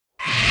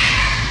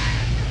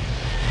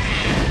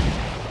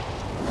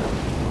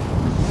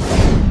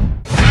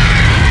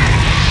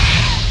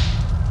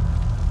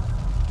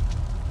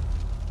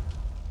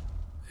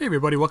Hey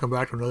everybody, welcome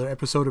back to another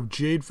episode of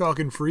Jade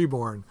Falcon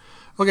Freeborn.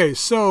 Okay,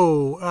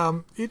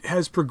 so it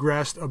has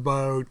progressed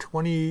about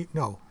how many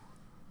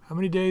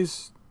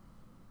days?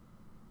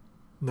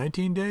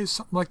 19 days,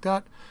 something like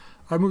that.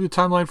 I moved the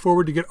timeline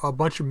forward to get a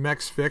bunch of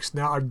mechs fixed.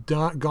 Now I've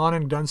gone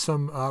and done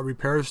some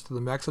repairs to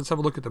the mechs. Let's have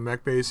a look at the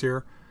mech base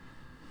here.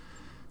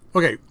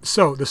 Okay,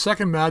 so the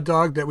second Mad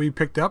Dog that we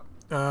picked up.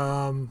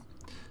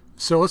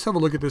 So let's have a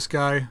look at this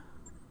guy.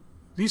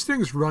 These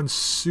things run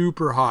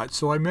super hot,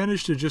 so I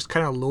managed to just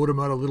kind of load them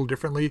out a little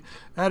differently.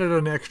 Added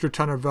an extra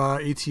ton of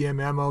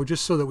ATM ammo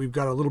just so that we've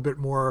got a little bit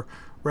more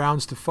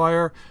rounds to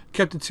fire.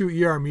 Kept the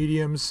 2 ER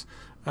mediums,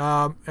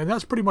 and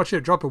that's pretty much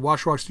it. Drop a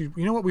wash. You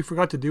know what we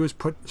forgot to do is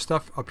put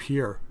stuff up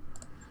here.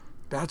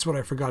 That's what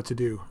I forgot to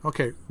do.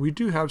 Okay, we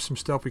do have some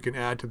stuff we can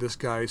add to this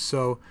guy,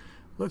 so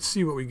let's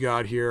see what we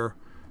got here.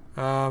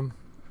 Let's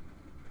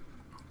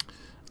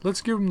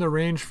give him the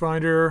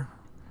rangefinder.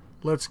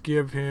 Let's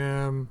give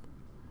him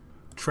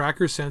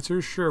tracker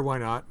sensors, sure, why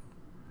not?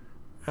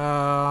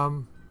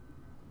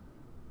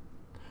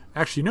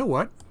 Actually, you know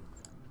what?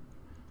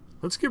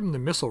 Let's give him the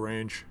missile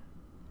range.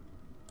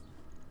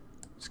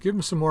 Let's give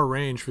him some more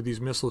range for these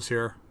missiles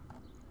here.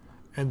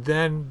 And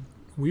then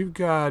we've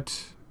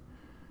got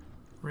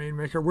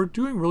Rainmaker. We're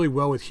doing really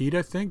well with heat,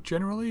 I think,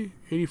 generally.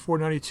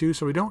 8492,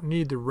 so we don't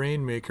need the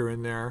Rainmaker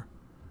in there.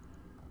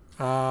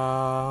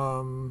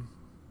 Artemis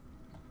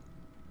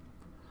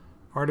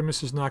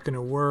is not going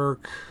to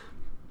work.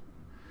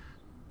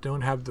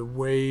 Don't have the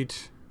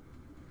weight.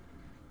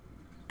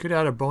 Could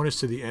add a bonus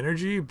to the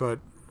energy, but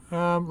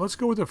let's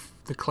go with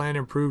the clan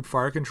improved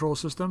fire control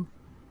system.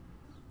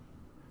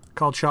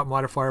 Called shot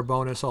modifier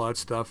bonus, all that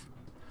stuff.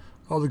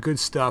 All the good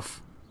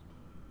stuff.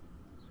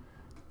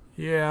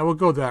 Yeah, we'll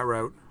go that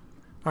route.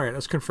 Alright,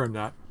 let's confirm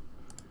that.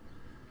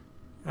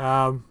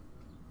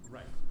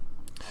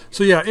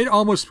 So yeah, it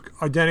almost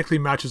identically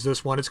matches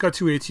this one. It's got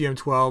 2 ATM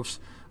 12s,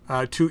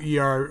 2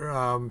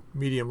 ER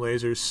medium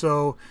lasers.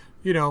 So,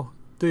 you know,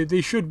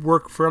 they should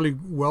work fairly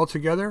well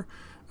together,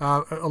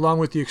 along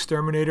with the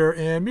Exterminator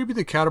and maybe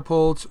the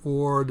Catapult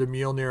or the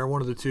Mjolnir,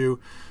 one of the two.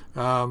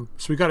 So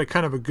we got a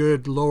kind of a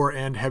good lower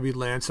end heavy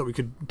lance that we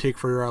could take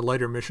for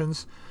lighter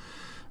missions.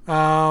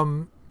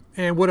 And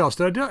what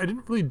else? I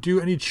didn't really do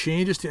any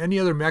changes to any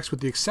other mechs with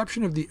the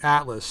exception of the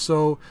Atlas.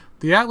 So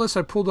the Atlas,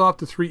 I pulled off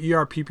the 3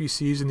 ER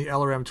PPCs in the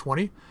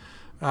LRM-20.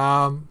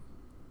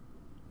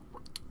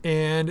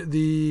 And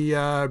the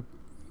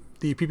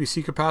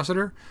PPC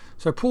capacitor.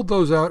 So I pulled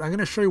those out. I'm going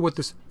to show you what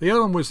this. The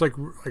other one was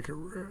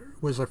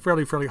was a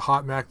fairly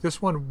hot mech. This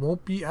one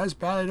won't be as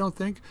bad, I don't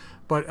think,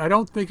 but I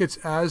don't think it's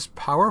as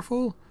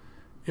powerful,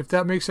 if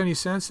that makes any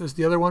sense, as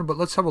the other one. But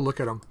let's have a look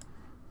at them.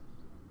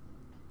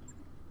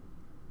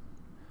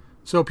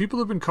 So people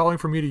have been calling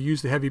for me to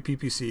use the heavy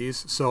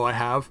PPCs, so I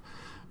have.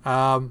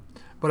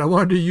 But I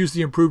wanted to use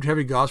the improved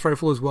heavy Gauss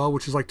rifle as well,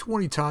 which is like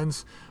 20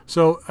 tons.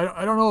 So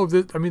I don't know if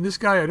this, I mean, this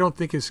guy I don't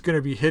think is going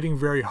to be hitting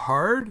very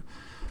hard.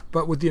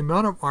 But with the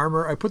amount of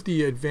armor, I put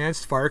the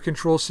advanced fire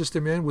control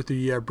system in with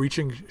the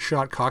breaching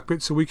shot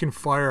cockpit, so we can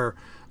fire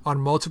on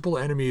multiple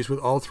enemies with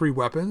all 3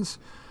 weapons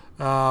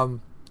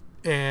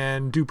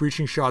and do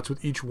breaching shots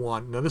with each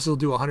one. Now this will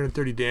do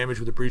 130 damage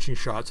with the breaching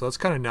shot, so that's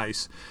kind of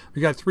nice.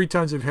 We got 3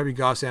 tons of heavy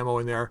Gauss ammo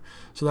in there,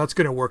 so that's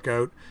going to work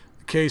out.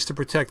 The case to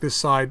protect this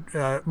side,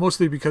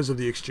 mostly because of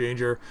the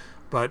exchanger,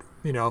 but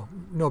you know,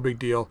 no big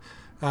deal.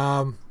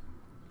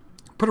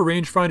 Put a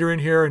rangefinder in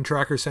here and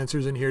tracker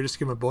sensors in here just to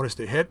give them a bonus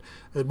to hit.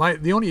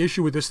 The only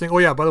issue with this thing, oh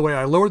yeah, by the way,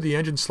 I lowered the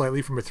engine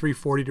slightly from a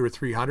 340 to a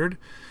 300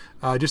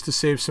 just to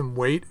save some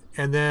weight,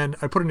 and then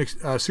I put a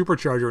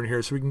supercharger in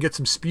here so we can get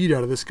some speed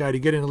out of this guy to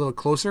get in a little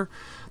closer.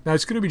 Now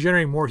it's going to be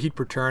generating more heat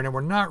per turn, and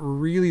we're not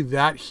really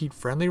that heat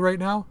friendly right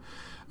now.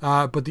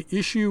 But the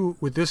issue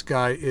with this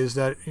guy is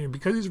that, you know,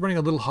 because he's running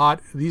a little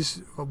hot,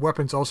 these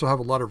weapons also have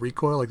a lot of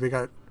recoil. Like these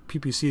heavy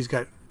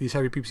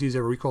PPCs have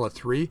a recoil of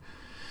 3.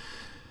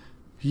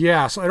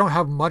 Yeah, so I don't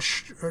have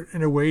much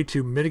in a way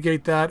to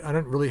mitigate that. I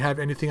don't really have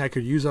anything I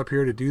could use up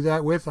here to do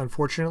that with,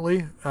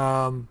 unfortunately.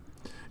 And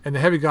the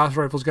heavy Gauss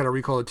rifle's got a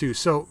recoil of 2.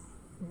 So,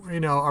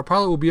 you know, our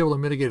pilot will be able to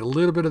mitigate a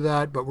little bit of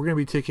that, but we're going to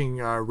be taking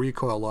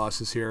recoil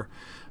losses here.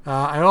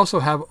 I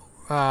also have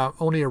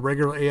only a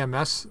regular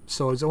AMS,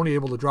 so I was only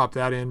able to drop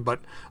that in,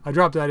 but I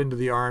dropped that into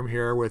the arm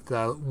here with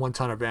 1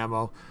 ton of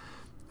ammo.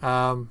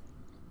 Nova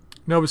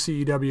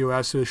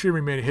CEWS, so it should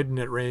remain hidden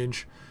at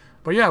range.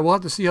 But yeah, we'll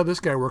have to see how this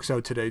guy works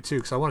out today too,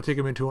 because I want to take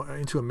him into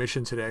a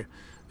mission today.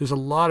 There's a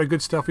lot of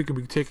good stuff we could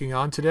be taking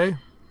on today.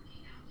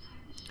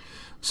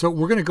 So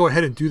we're going to go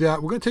ahead and do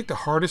that. We're going to take the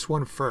hardest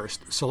one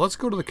first. So let's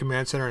go to the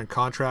command center and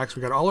contracts.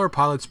 We got all our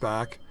pilots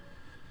back.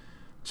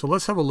 So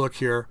let's have a look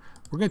here.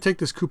 We're going to take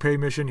this coupe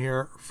mission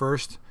here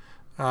first.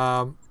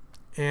 And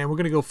we're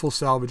going to go full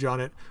salvage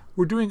on it.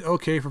 We're doing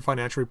okay for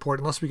financial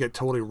report, unless we get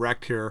totally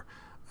wrecked here.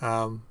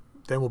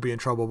 Then we'll be in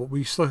trouble. But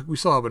we still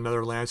have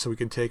another lance so we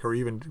can take, or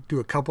even do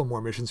a couple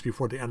more missions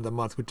before the end of the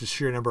month, with the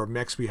sheer number of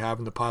mechs we have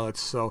and the pilots.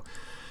 So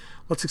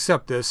let's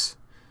accept this.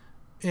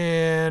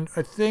 And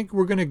I think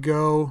we're going to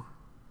go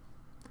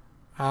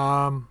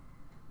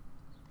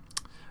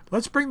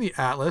Let's bring the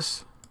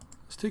Atlas.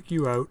 Let's take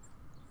you out.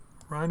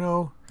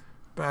 Rhino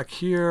back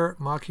here.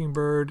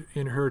 Mockingbird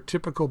in her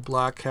typical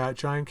black cat.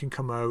 Giant can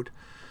come out.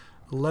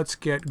 Let's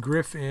get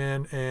Griff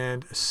in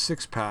and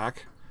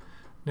 6-pack.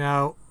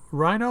 Now,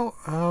 Rhino,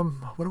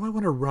 what do I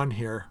want to run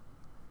here?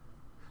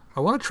 I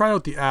want to try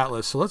out the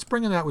Atlas, so let's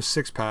bring in that with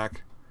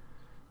 6-pack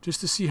just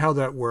to see how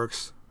that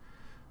works.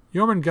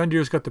 Yeoman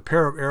Gundeer's got the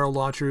pair of arrow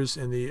launchers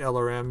and the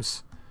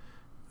LRMs.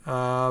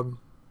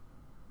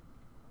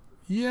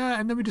 Yeah,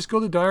 and then we just go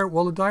to the Dire.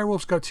 Well, the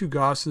Direwolf's got 2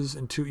 Gosses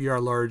and 2 ER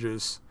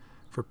Larges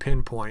for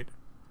pinpoint.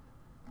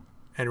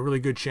 And really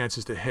good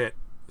chances to hit.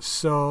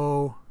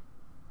 So,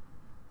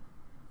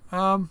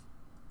 I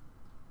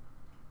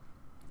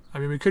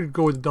mean, we could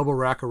go with a double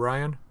rack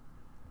Orion.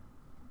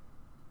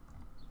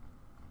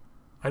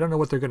 I don't know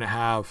what they're going to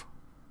have.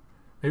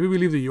 Maybe we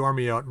leave the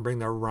Yormi out and bring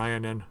the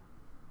Orion in.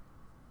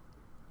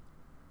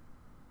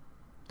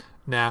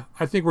 Nah,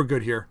 I think we're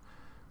good here.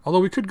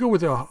 Although we could go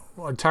with a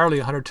entirely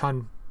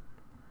 100-ton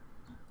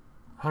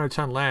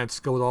Lance.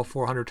 Go with all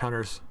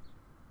 400-tonners.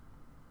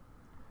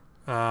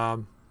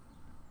 Because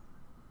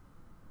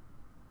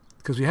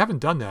we haven't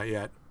done that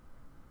yet.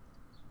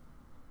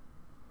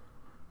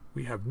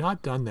 We have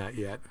not done that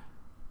yet.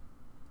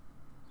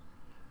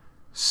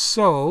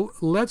 So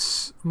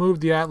let's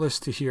move the Atlas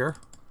to here.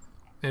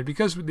 And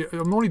because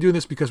I'm only doing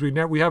this because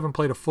we haven't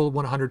played a full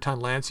 100-ton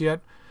Lance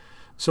yet.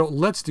 So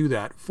let's do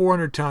that.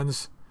 400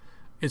 tons.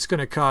 It's going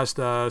to cost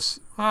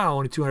us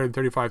only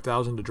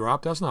 235,000 to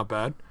drop. That's not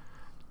bad.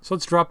 So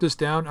let's drop this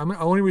down. The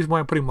only reason why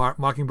I'm putting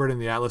Mockingbird in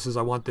the Atlas is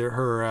I want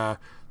her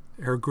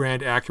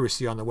grand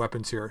accuracy on the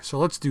weapons here. So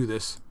let's do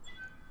this.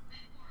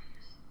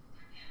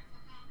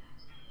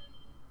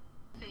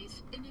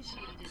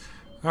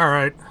 All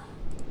right.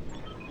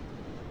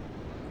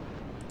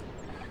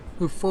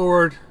 Move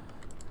forward.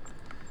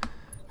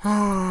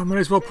 Might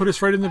as well put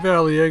us right in the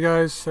valley, eh,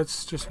 guys?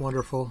 That's just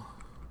wonderful.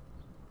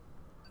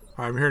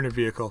 All right, I'm hearing a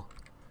vehicle.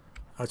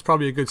 That's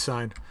probably a good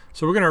sign.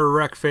 So we're going to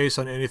wreck face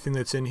on anything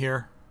that's in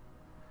here.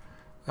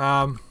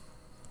 What's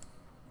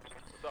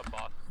up,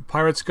 boss?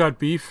 Pirates got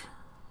beef.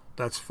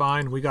 That's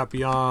fine. We got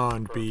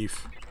beyond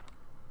beef.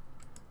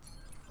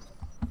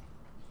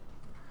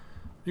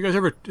 Have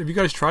you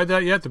guys tried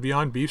that yet? The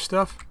Beyond Beef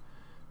stuff?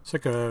 It's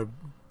like a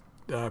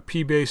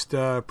pea-based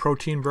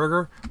protein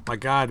burger. My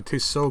God, it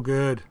tastes so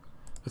good.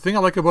 The thing I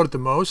like about it the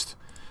most,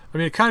 I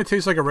mean, it kind of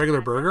tastes like a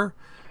regular burger,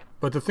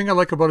 but the thing I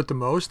like about it the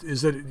most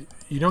is that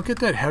you don't get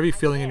that heavy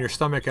feeling in your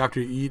stomach after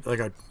you eat like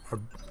a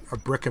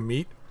brick of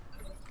meat.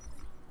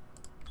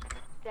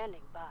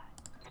 Standing by.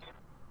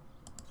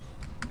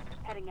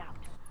 Heading out.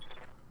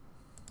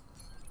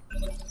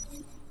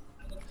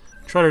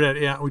 Tried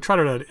it at, we tried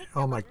it at,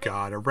 oh my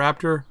God, a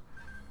Raptor.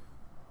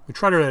 We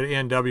tried it at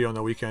A&W on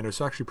the weekend. It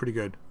was actually pretty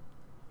good.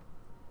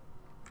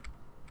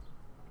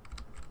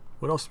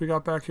 What else we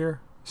got back here?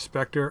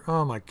 Spectre.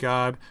 Oh my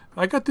God.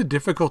 I got the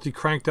difficulty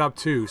cranked up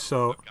too,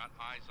 so.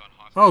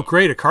 Oh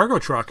great, a cargo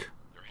truck.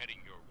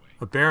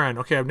 A Baron.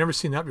 Okay, I've never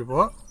seen that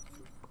before.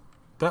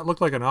 That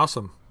looked like an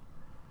awesome.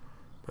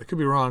 But I could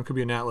be wrong. Could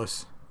be an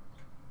Atlas.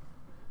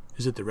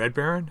 Is it the Red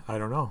Baron? I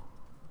don't know.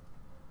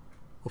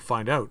 We'll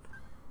find out.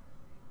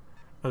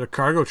 Another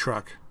cargo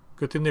truck.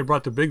 Good thing they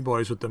brought the big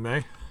boys with them,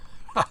 eh?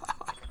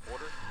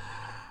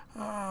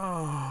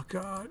 Oh,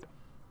 God.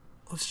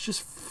 Let's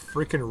just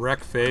freaking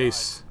wreck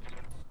face.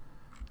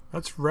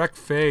 Let's wreck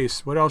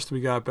face. What else do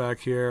we got back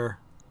here?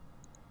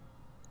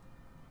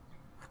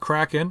 A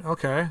Kraken.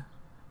 Okay.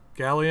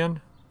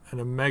 Galleon.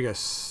 And a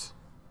Megas.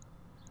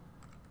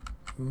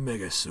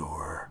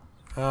 Megasaur.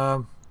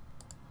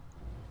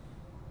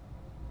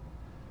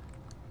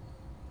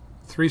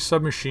 3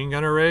 submachine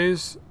gun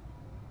arrays.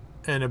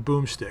 And a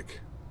boomstick.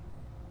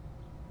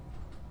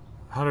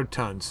 100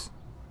 tons.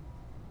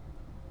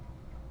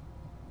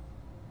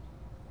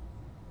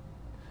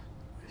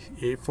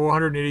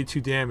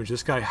 482 damage.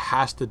 This guy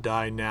has to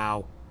die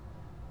now.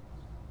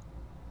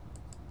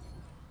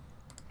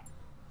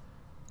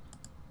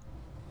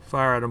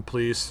 Fire at him,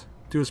 please.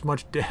 Do as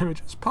much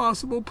damage as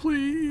possible,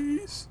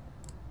 please.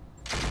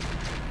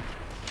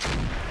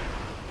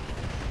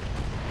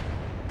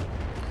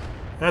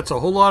 That's a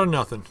whole lot of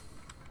nothing.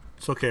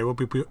 It's okay. We'll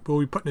be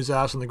putting his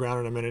ass on the ground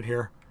in a minute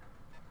here.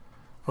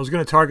 I was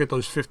going to target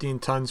those 15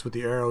 tons with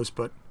the arrows,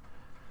 but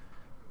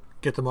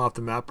get them off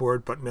the map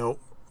board. But no,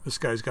 this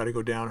guy's got to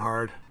go down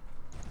hard.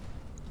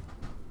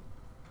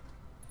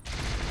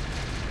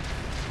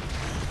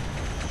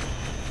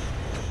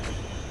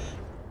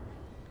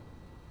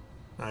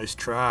 Nice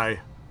try.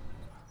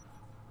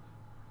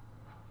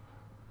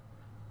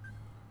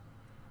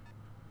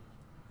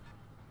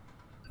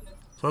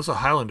 So that's a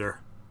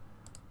Highlander.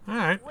 All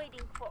right.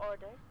 Waiting for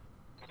orders.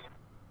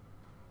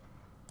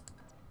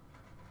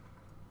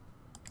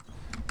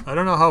 I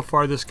don't know how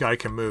far this guy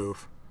can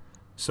move,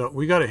 so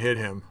we got to hit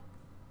him.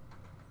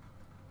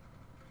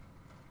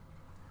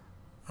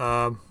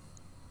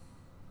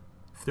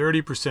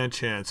 30%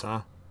 chance,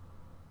 huh?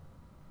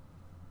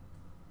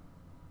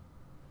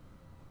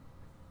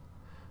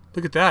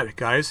 Look at that,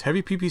 guys.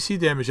 Heavy PPC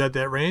damage at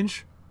that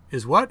range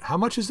is what? How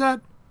much is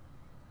that?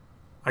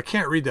 I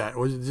can't read that.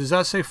 Does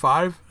that say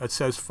 5? That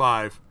says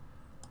 5.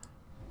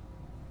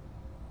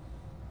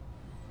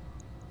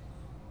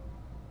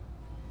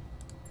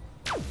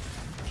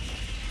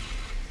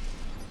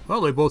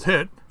 Well, they both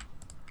hit.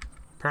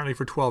 Apparently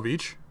for 12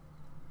 each.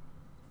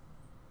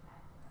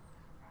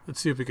 Let's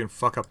see if we can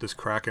fuck up this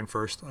Kraken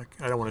first.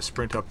 I don't want to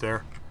sprint up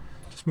there.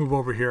 Just move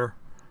over here.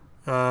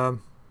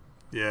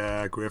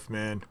 Yeah, Griff,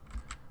 man.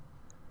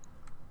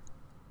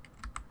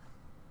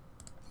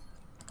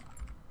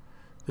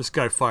 This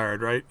guy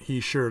fired, right?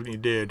 He certainly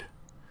did.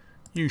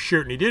 You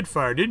certainly did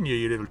fire, didn't you,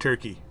 you little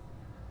turkey?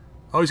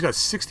 Oh, he's got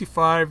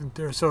 65,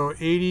 so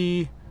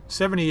 80,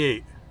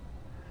 78.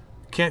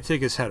 Can't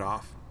take his head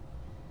off.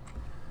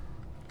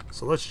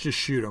 So let's just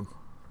shoot him.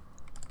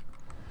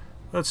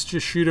 Let's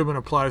just shoot him and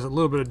apply a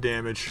little bit of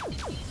damage.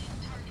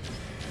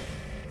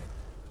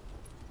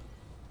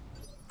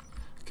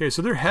 Okay,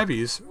 so they're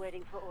heavies.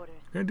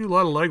 Gonna do a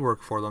lot of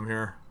legwork for them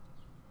here.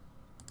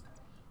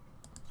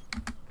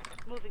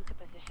 Moving to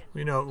position.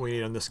 We know what we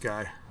need on this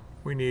guy.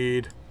 We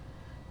need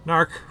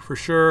Narc for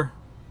sure.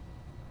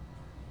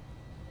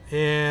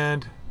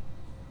 And a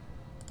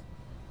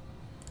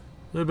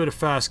little bit of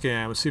fast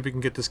cam. Let's see if we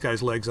can get this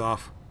guy's legs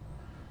off.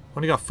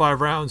 Only got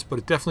 5 rounds, but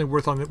it's definitely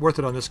worth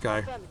it on this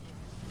guy.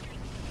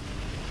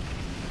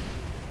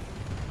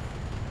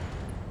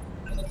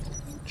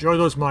 Enjoy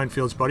those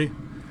minefields, buddy.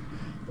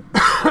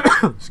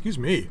 Excuse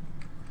me.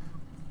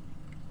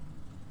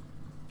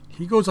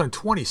 He goes on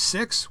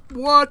 26?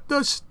 What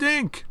the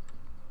stink?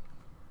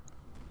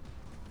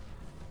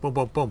 Boom,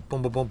 boom, boom,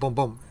 boom, boom, boom,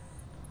 boom,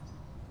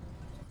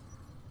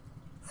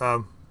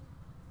 boom.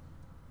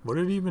 What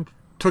did it even...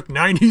 Took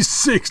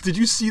 96. Did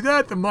you see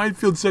that? The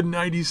minefield said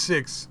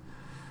 96.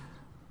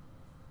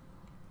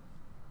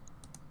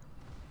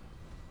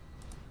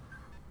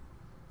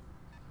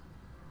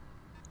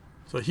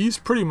 So he's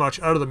pretty much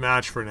out of the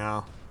match for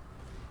now.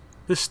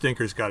 This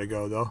stinker's got to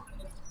go, though.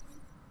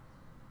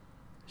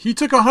 He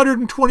took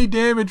 120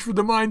 damage for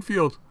the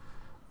minefield.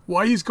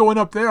 Why he's going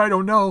up there, I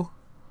don't know.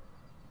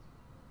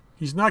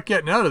 He's not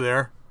getting out of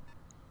there.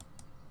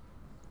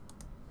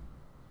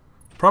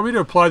 Probably to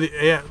apply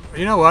the...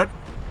 You know what?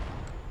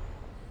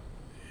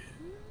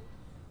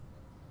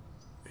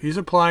 He's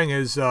applying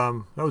his...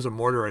 that was a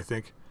mortar, I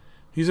think.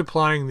 He's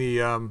applying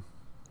the...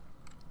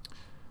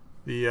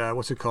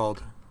 what's it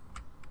called?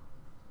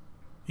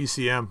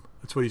 ECM.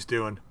 That's what he's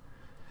doing.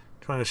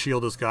 Trying to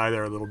shield this guy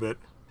there a little bit.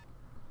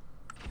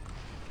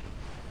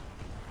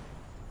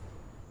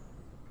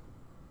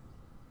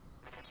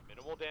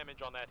 Minimal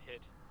damage on that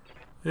hit.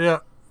 Yeah.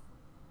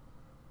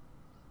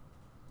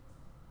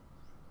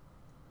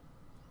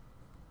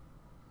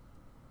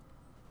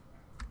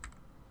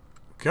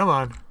 Come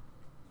on.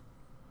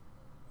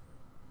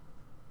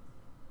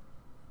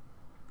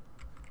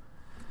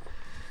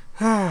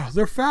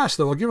 They're fast,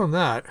 though. I'll give them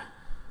that.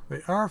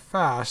 They are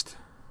fast.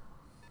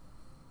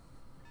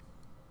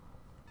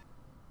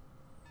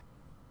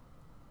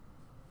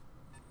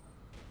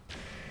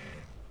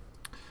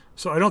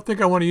 So I don't think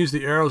I want to use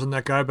the arrows on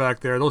that guy back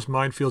there. Those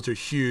minefields are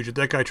huge. If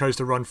that guy tries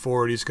to run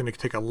forward, he's going to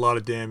take a lot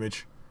of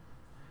damage.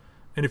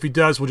 And if he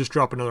does, we'll just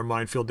drop another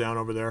minefield down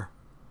over there.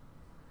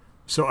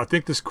 So I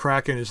think this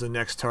Kraken is the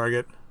next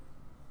target.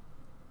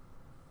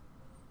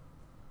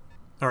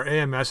 Our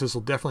AMSs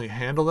will definitely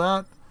handle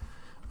that.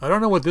 I don't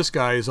know what this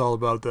guy is all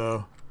about,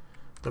 though.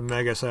 The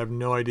Megas, I have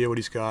no idea what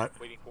he's got.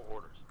 Waiting for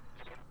orders.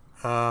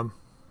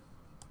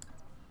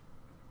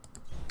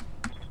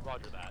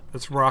 Roger that.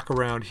 Let's rock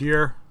around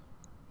here.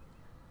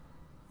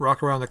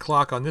 Rock around the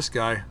clock on this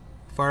guy.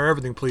 Fire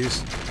everything,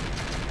 please.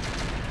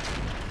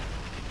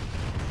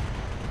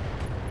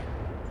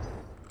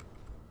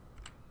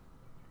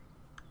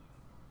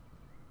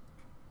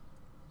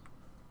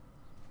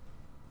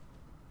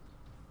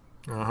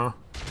 Uh-huh.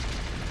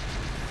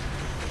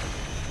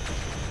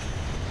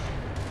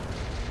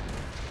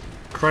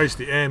 Christ,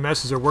 the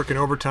AMSs are working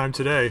overtime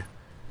today.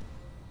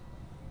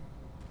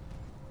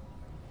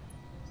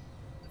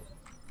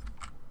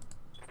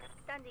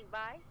 Standing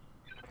by.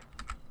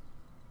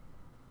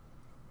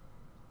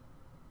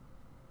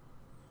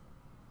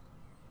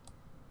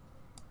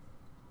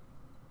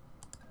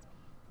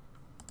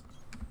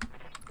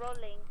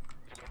 Rolling.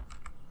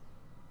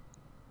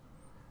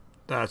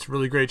 That's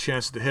really great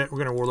chances to hit. We're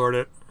going to Warlord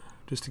it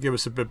just to give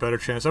us a bit better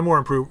chance. I'm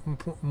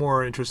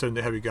more interested in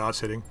the heavy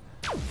Goss hitting.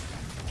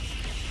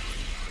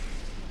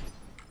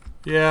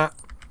 Yeah,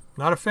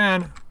 not a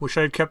fan. Wish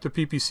I had kept the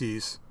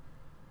PPCs.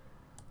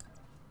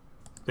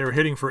 They were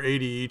hitting for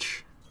 80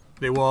 each.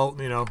 They will,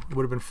 you know, it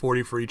would have been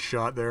 40 for each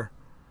shot there.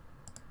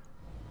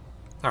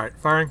 Alright,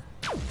 firing.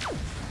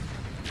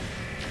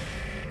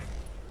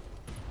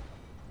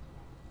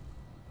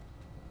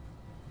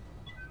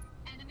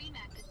 Enemy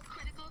method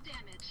critical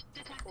damage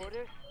detected.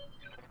 Order.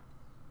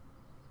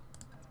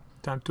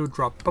 Time to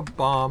drop a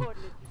bomb.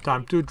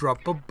 Time to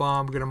drop a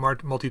bomb. We're going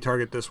to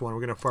multi-target this one. We're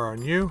going to fire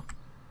on you.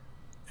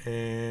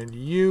 And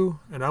you.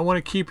 And I want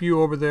to keep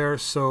you over there.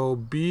 So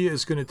B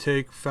is going to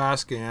take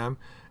fast gam.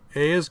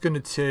 A is going to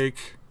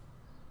take...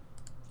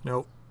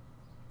 Nope.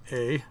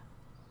 A.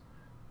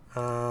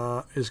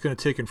 is going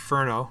to take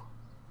Inferno.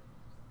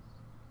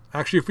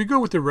 Actually, if we go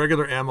with the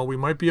regular ammo, we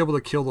might be able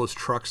to kill those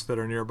trucks that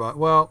are nearby.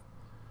 Well,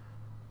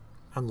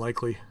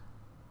 unlikely.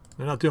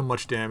 They're not doing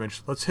much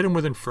damage. Let's hit them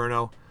with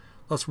Inferno.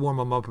 Let's warm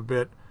them up a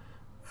bit.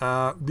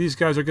 These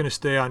guys are going to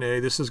stay on A.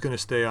 This is going to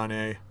stay on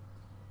A.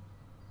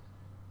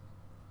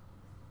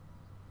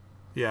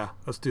 Yeah,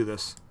 let's do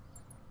this.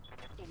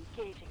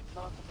 Engaging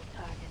multiple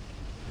targets.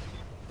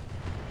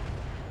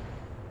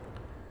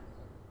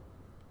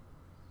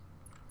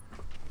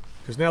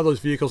 Because now those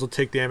vehicles will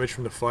take damage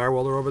from the fire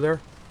while they're over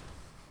there.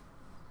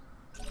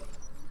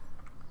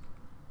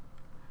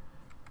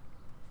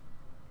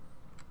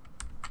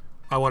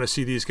 I want to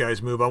see these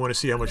guys move. I want to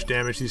see how much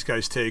damage these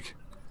guys take.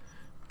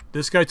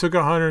 This guy took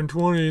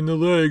 120 in the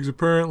legs,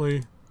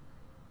 apparently.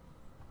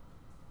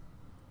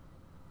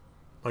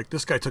 Like,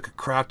 this guy took a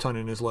crap ton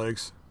in his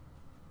legs.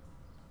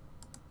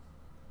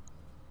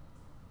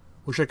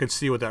 Wish I could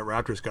see what that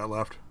Raptor's got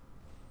left.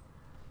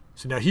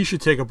 So now he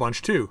should take a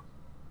bunch too.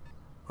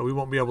 But we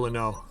won't be able to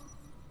know.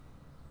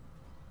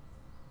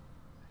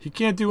 He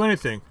can't do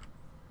anything.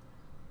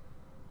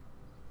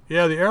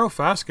 Yeah, the Aero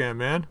fast scan,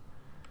 man.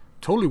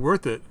 Totally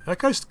worth it. That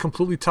guy's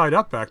completely tied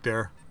up back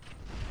there.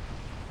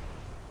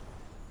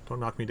 Don't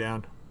knock me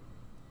down.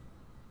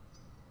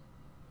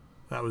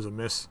 That was a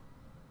miss.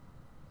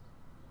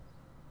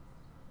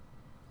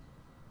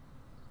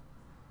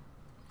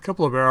 A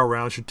couple of arrow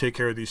rounds should take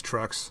care of these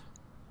trucks.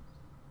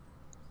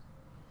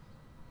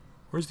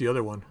 Where's the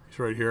other one? He's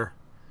right here.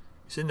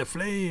 He's in the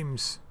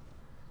flames.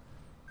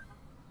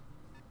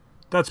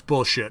 That's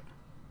bullshit.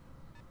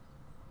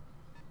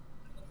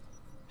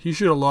 He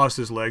should have lost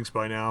his legs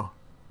by now.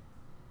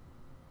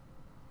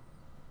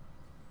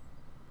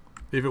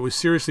 If it was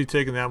seriously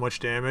taking that much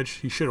damage,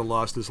 he should have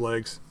lost his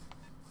legs.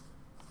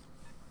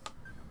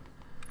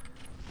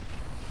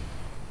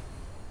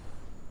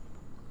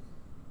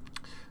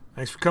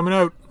 Thanks for coming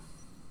out.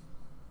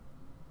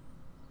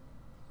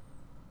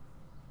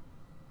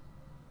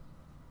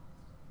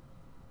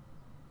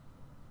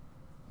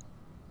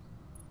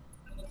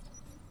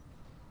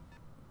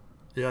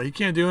 Yeah, he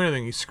can't do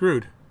anything. He's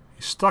screwed.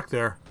 He's stuck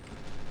there.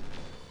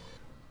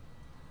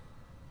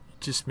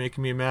 Just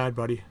making me mad,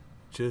 buddy.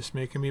 Just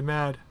making me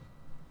mad.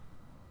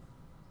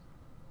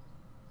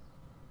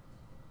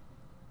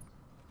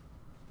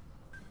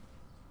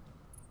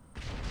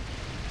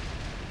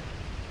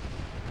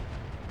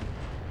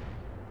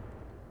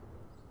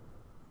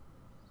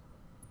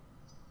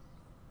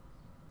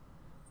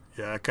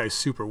 Yeah, that guy's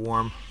super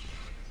warm.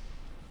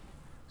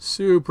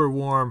 Super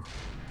warm.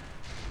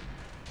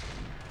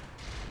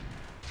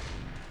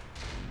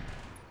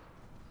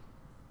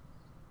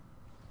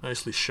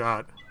 Nicely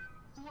shot.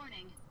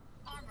 Warning.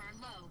 Armor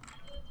low.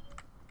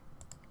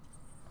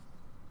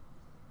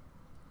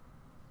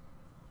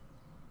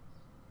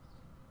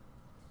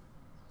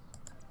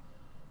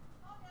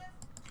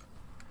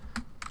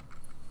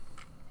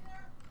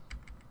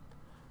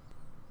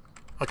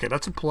 Okay,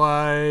 let's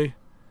apply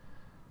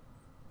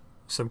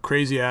some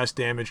crazy ass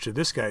damage to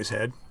this guy's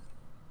head.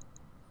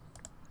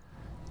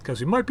 Because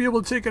we might be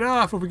able to take it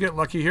off if we get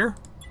lucky here.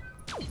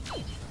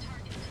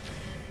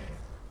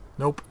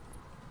 Nope.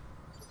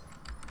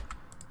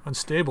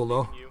 Unstable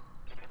though.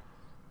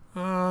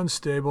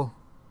 Unstable.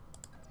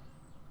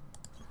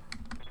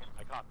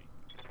 I copy.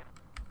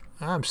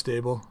 I'm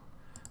stable.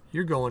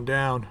 You're going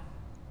down.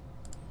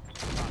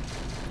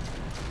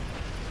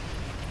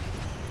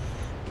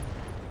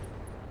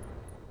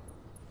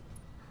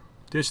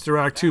 Ditch the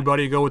rack 2,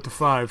 buddy. Go with the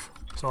 5.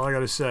 That's all I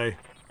gotta say.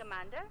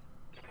 Commander?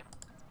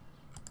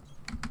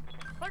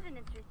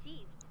 Coordinates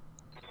received.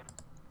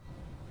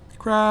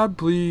 Crab,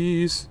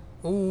 please.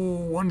 Oh,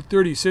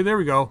 130. See, there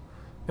we go.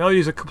 Now that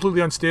he's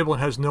completely unstable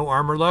and has no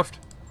armor left.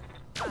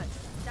 Target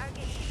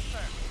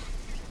confirmed.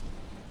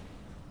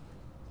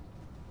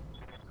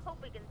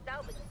 Hope we can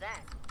salvage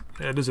that.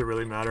 Yeah, does it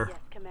really matter? Yes,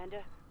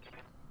 Commander.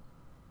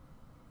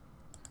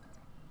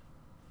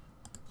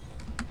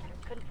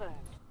 Confirmed.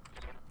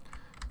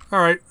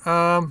 Alright,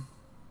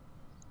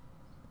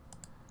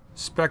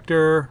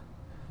 Spectre.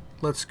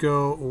 Let's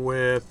go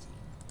with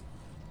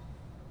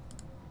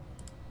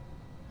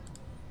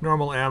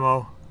normal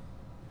ammo.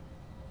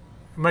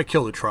 It might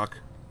kill the truck.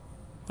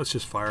 Let's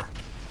just fire.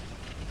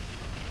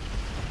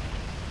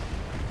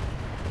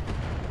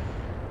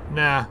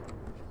 Nah.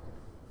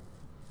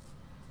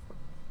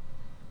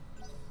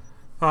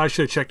 Oh, I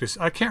should have checked this.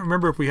 I can't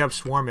remember if we have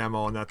swarm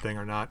ammo on that thing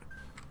or not.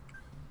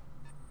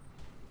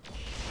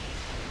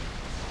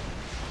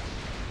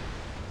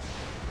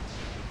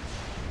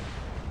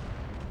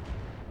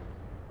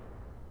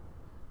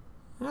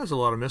 That's a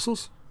lot of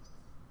missiles.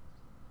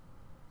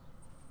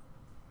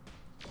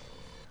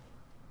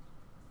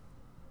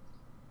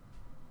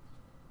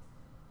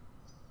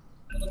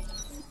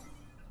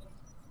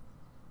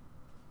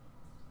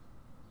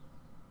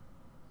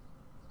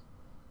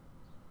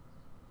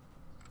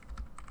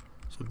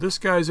 So this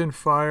guy's in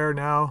fire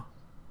now.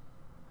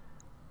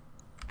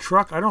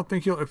 Truck, I don't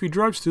think he'll... If he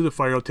drives through the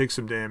fire, he'll take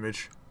some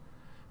damage.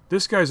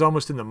 This guy's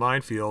almost in the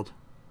minefield.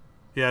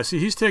 Yeah, see,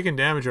 he's taking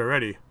damage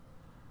already.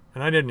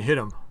 And I didn't hit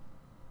him.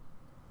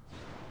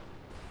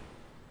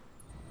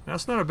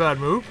 That's not a bad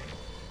move.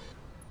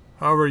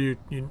 However, you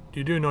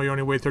do know you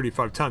only weigh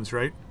 35 tons,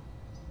 right?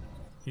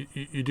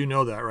 You do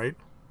know that, right?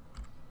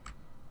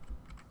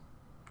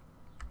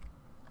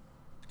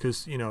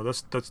 Because, you know,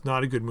 that's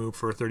not a good move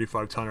for a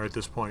 35 tonner at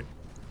this point.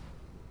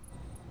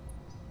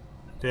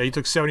 Yeah, he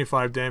took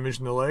 75 damage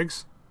in the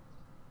legs.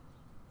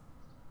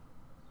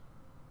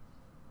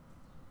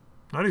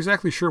 Not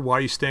exactly sure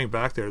why he's staying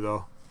back there,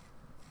 though.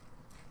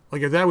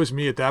 Like, if that was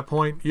me at that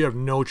point, you have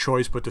no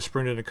choice but to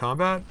sprint into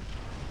combat.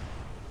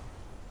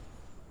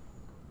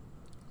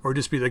 Or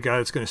just be the guy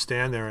that's going to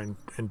stand there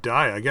and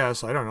die, I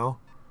guess. I don't know.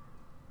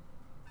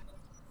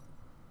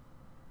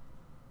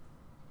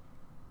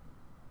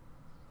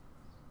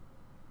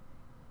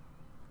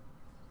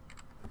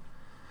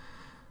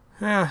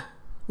 Yeah.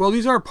 Well,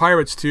 these are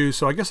pirates too,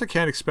 so I guess I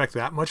can't expect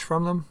that much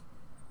from them.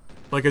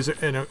 Like,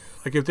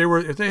 like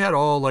if they had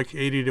all like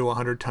 80 to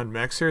 100 ton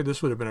mechs here,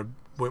 this would have been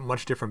a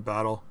much different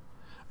battle.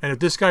 And if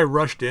this guy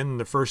rushed in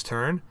the first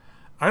turn,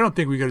 I don't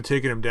think we could have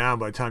taken him down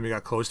by the time he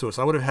got close to us.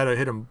 I would have had to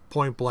hit him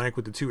point blank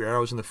with the 2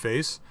 arrows in the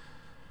face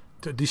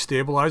to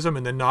destabilize him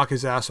and then knock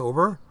his ass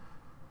over.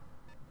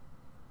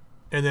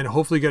 And then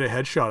hopefully get a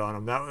headshot on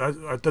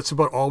him. That's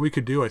about all we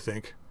could do, I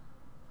think.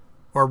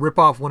 Or rip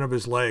off one of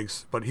his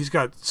legs. But he's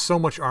got so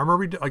much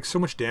armor, like so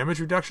much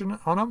damage reduction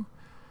on him.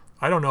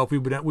 I don't know if we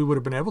would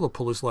have been able to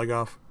pull his leg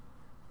off.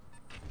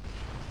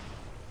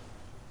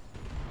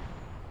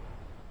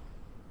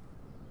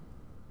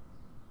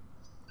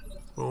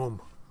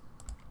 Boom.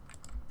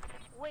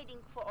 Waiting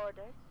for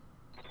orders.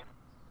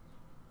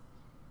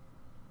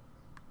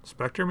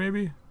 Spectre,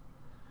 maybe?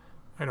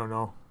 I don't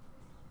know.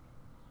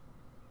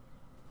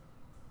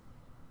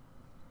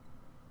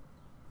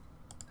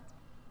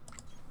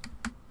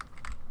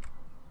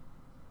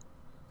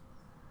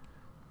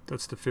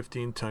 That's the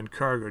 15-ton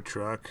cargo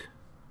truck.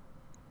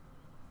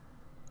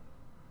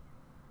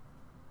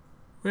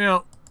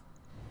 Well,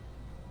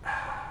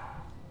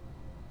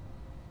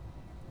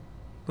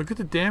 look at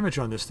the damage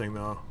on this thing,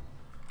 though.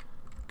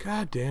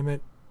 God damn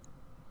it.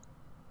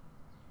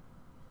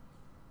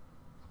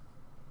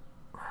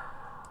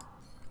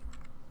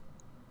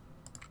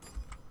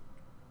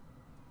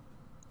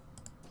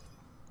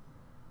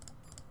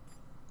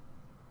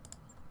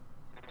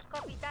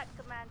 Copy that,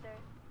 Commander.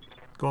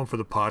 Going for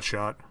the pot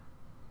shot.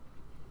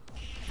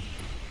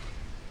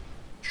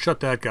 Shut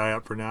that guy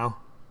up for now.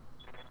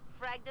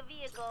 Frag the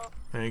vehicle.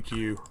 Thank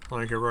you.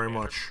 Thank you very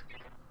much.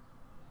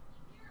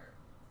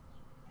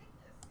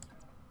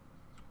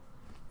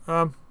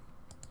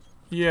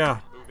 Yeah.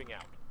 Moving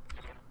out.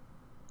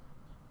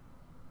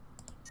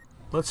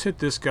 Let's hit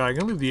this guy. I'm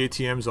going to leave the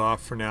ATMs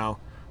off for now.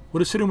 We'll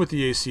just hit him with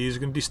the ACs. We're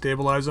going to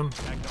destabilize him.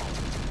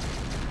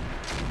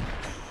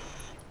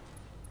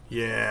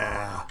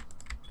 Yeah.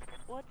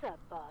 What's up,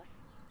 boss?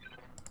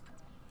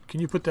 Can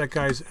you put that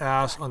guy's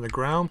ass on the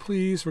ground,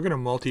 please? We're going to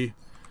multi.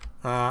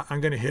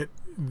 I'm going to hit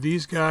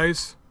these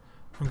guys.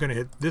 I'm going to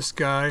hit this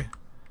guy.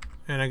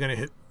 And I'm going to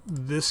hit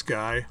this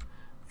guy.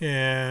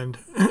 And,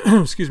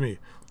 excuse me,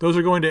 those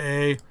are going to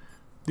A.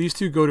 These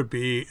two go to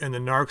B. And the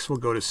narcs will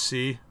go to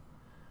C.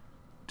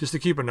 Just to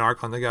keep a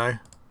narc on the guy.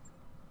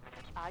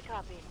 I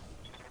copy.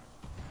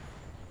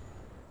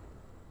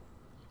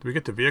 Did we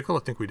get the vehicle? I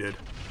think we did.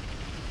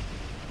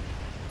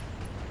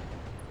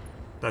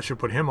 That should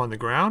put him on the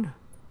ground.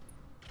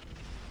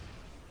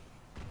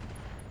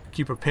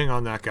 Keep a ping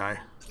on that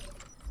guy.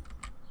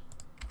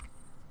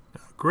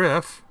 Now,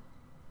 Griff.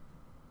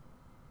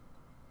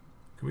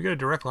 Can we get a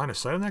direct line of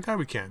sight on that guy?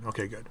 We can.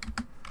 Okay, good.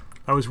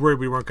 I was worried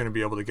we weren't going to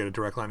be able to get a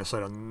direct line of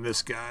sight on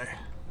this guy.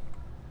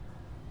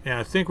 Yeah,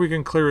 I think we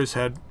can clear his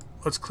head.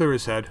 Let's clear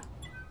his head.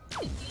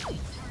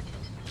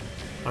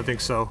 I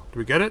think so. Do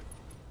we get it?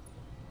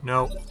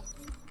 No.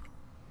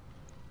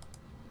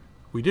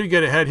 We did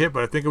get a head hit,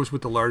 but I think it was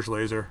with the large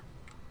laser.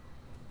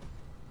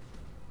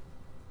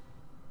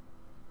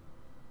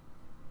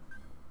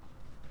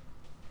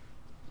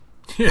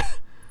 Yeah.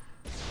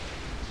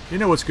 You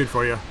know what's good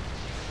for you.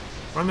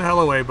 Run the hell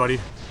away,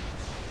 buddy.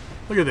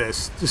 Look at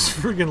this. This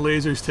friggin'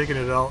 laser's taking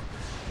it out.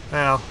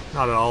 Well,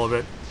 not all of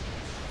it.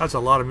 That's a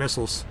lot of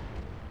missiles.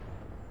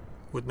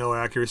 With no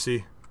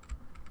accuracy.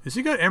 Has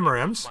he got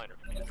MRMs?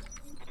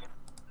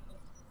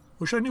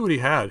 Wish I knew what he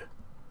had.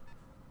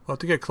 We'll have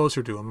to get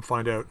closer to him and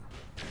find out.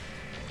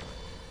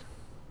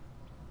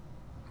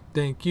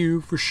 Thank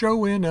you for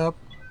showing up.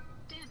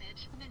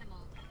 Damage minimal.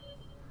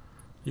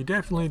 You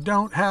definitely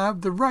don't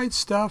have the right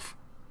stuff.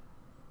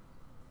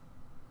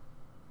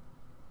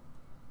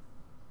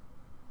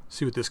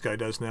 See what this guy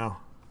does now.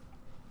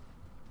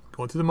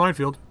 Going through the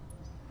minefield.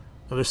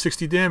 Another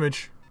 60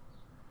 damage.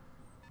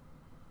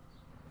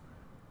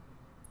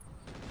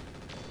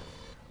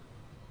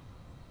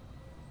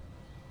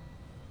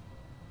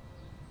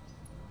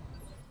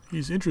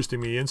 He's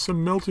interesting me in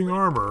some melting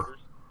armor.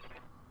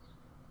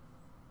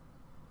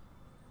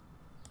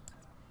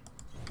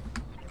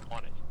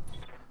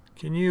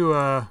 Can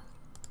you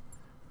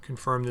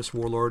confirm this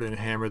warlord and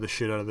hammer the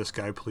shit out of this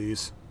guy,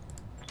 please?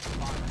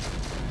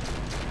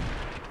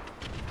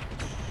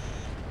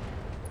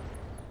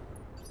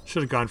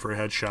 Should have gone for a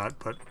headshot,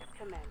 but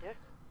Commander.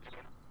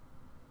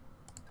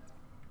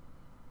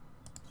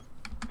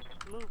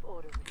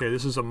 Okay,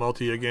 this is a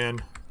multi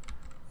again.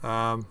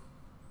 A,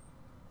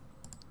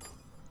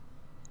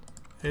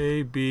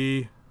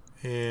 B,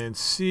 and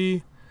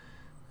C.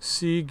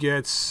 C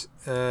gets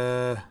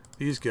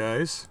these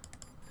guys.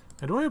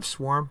 And do I have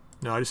Swarm?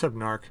 No, I just have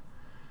Narc.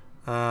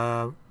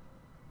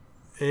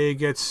 A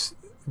gets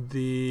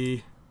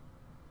the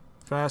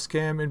fast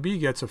cam, and B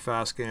gets a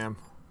fast cam.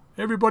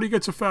 Everybody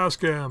gets a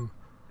fast cam.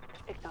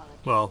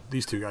 Well,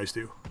 these two guys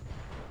do.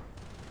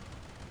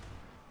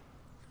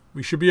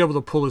 We should be able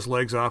to pull his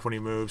legs off when he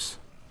moves.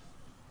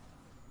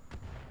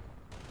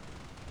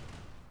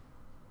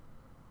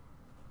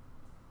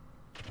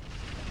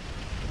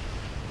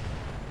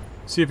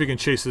 See if we can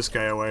chase this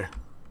guy away.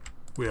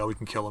 Well, we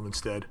can kill him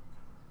instead.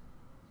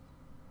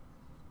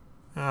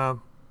 Can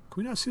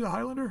we not see the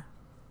Highlander?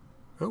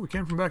 Oh, we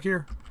can from back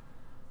here.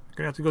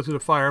 Gonna have to go through the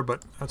fire,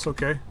 but that's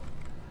okay.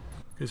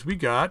 Because we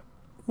got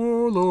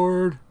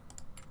Warlord.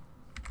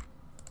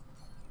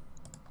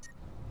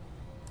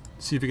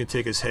 See if we can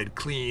take his head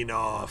clean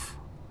off.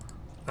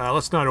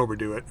 Let's not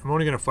overdo it. I'm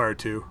only gonna fire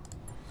 2.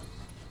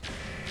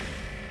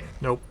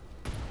 Nope.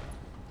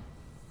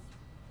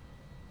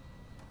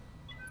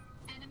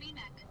 Enemy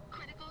mech.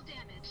 Critical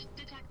damage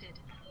detected.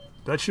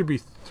 That should be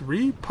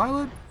 3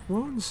 pilot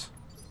wounds?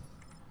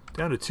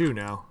 Down to 2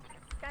 now.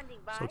 Standing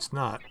by. So it's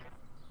not.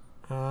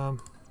 I'm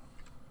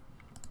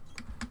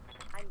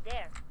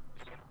there.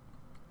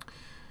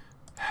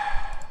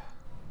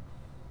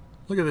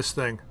 Look at this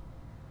thing.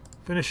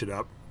 Finish it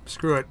up.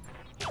 Screw it.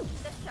 The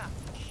shot.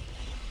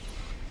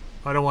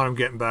 I don't want him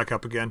getting back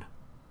up again.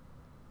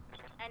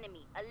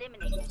 Enemy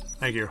eliminated.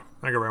 Thank you.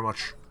 Thank you very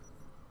much.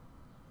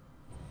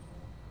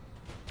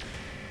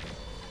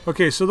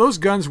 Okay, so those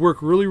guns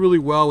work really, really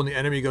well when the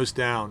enemy goes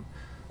down.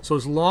 So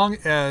as long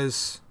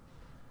as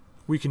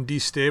we can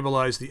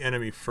destabilize the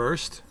enemy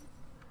first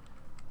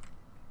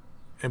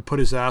and put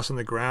his ass on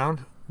the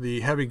ground, the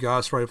heavy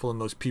Gauss rifle and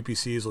those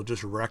PPCs will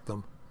just wreck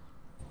them.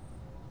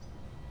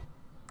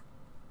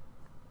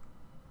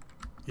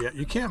 Yeah,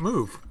 you can't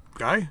move,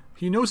 guy.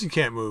 He knows he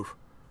can't move.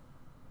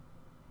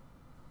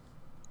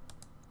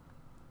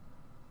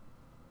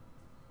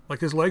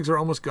 Like his legs are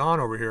almost gone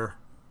over here.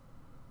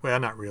 Well,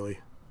 not really.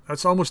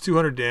 That's almost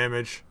 200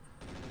 damage.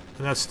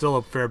 And that's still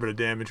a fair bit of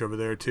damage over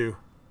there too.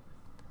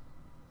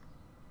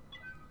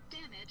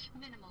 Damage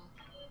minimal.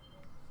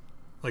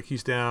 Like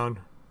he's down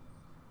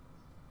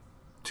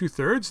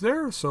 2/3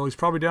 there, so he's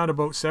probably down to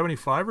about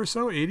 75 or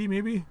so, 80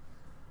 maybe.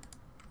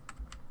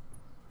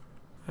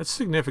 That's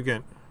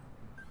significant.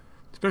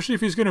 Especially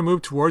if he's going to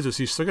move towards us,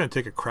 he's still going to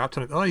take a crap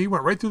ton of... Oh, he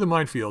went right through the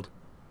minefield.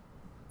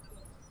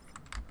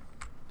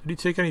 Did he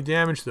take any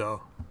damage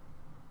though?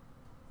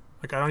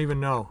 Like, I don't even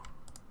know.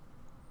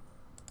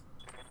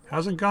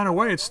 Hasn't gone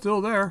away, it's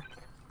still there.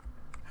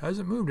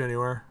 Hasn't moved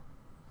anywhere.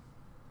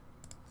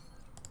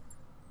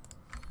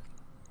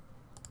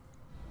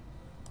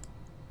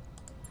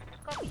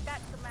 Copy that,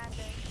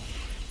 Commander.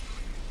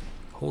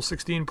 Whole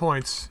 16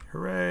 points.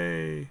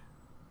 Hooray!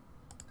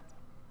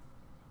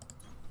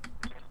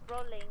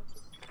 Rolling.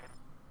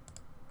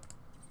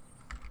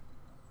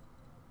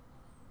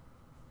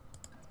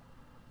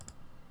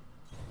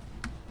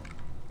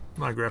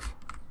 Come on, Griff.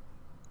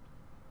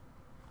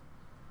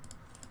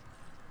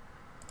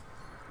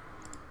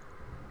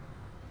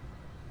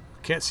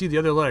 Can't see the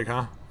other leg,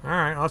 huh?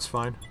 Alright, that's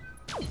fine.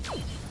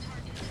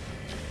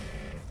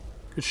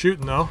 Good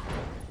shooting, though.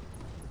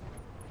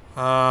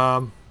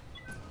 Enemy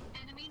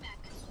mech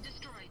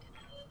destroyed.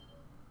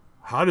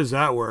 How does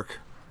that work?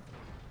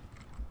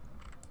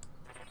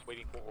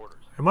 Waiting for orders.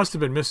 It must have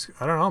been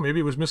I don't know, maybe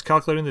it was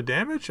miscalculating the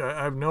damage?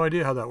 I have no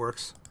idea how that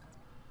works.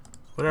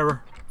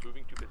 Whatever.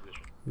 Moving to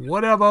position.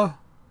 Whatever.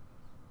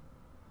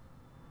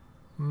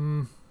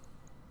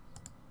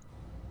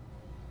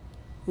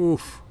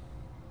 Oof.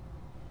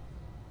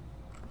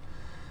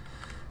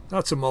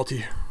 That's a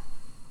multi.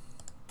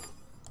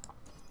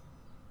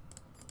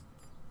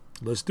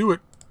 Let's do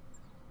it.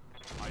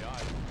 Aye,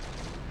 aye.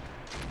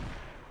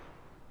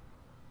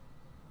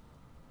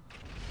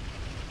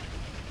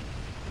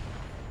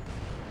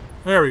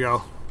 There we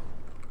go.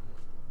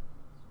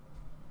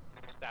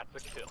 That's a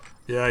kill.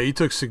 Yeah, he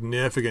took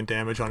significant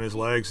damage on his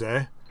legs,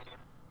 eh?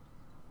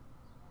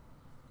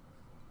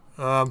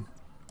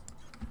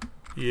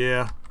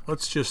 Yeah,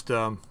 let's just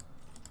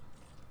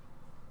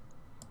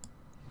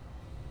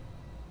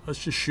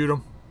shoot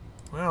him.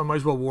 Well, might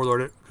as well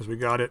warlord it, because we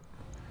got it.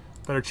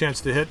 Better chance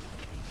to hit.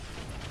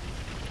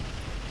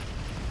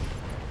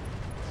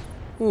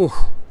 Ooh.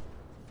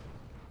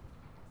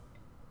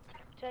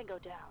 Tango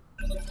down.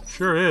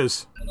 Sure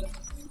is.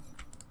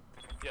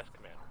 Yes,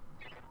 Commander.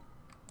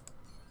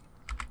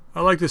 I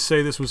like to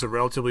say this was a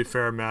relatively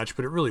fair match,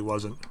 but it really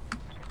wasn't.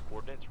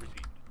 Coordinates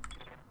received.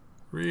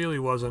 Really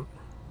wasn't.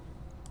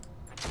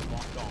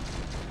 Locked on.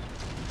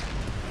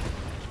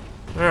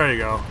 There you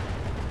go.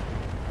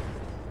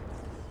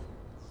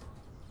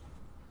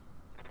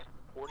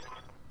 Coordinates.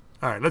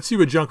 Alright, let's see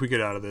what junk we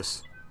get out of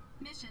this.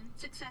 Mission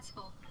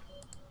successful.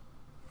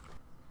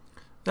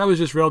 That was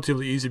just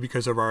relatively easy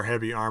because of our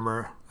heavy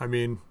armor. I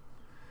mean,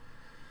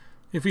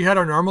 If we had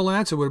our normal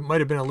lance, it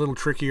might have been a little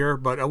trickier,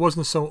 but I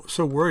wasn't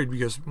so worried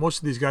because most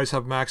of these guys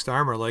have maxed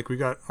armor. Like, we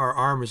got our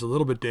arm is a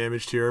little bit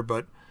damaged here,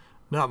 but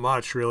not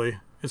much really.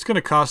 It's going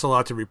to cost a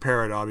lot to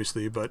repair it,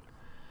 obviously, but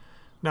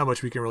not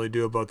much we can really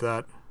do about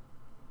that.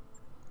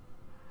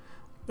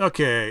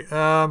 Okay,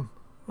 well,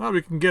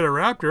 we can get a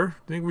raptor.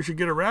 Think we should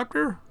get a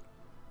raptor?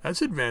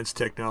 That's advanced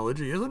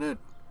technology, isn't it?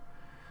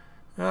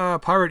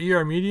 Pirate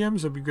ER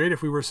mediums would be great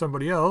if we were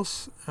somebody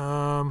else.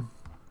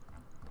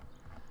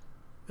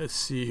 Let's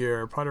see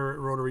here. Pirate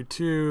rotary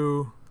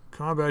 2.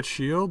 Combat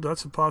shield.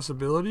 That's a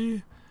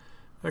possibility.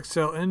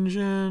 XL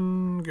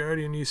engine.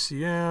 Guardian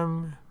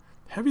ECM.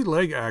 Heavy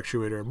leg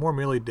actuator. More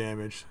melee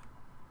damage.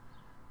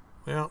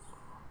 Well.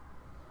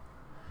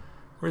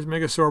 Where's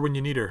Megasaur when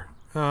you need her?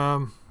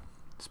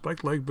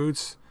 Spiked leg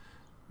boots.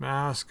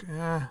 Mask.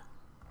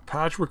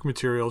 Patchwork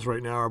materials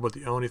right now are about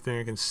the only thing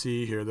I can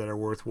see here that are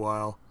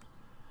worthwhile.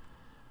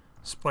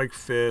 Spike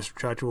fist.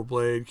 Retractable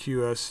blade.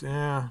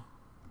 QS.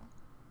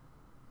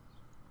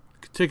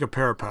 Could take a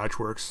pair of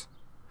patchworks.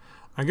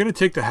 I'm going to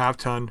take the half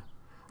ton.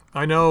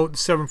 I know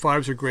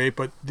 7.5s are great,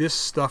 but this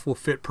stuff will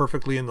fit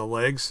perfectly in the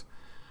legs.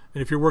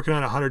 And if you're working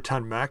on a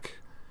 100-ton mech,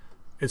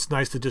 it's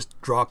nice to just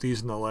drop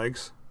these in the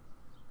legs.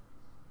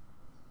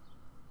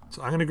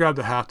 So I'm going to grab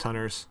the half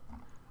tonners.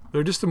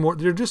 They're just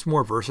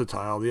more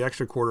versatile. The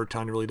extra quarter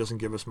ton really doesn't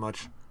give us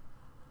much.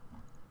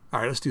 All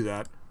right, let's do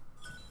that.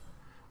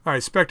 All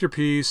right, Spectre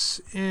piece,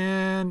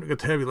 and we got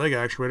the heavy leg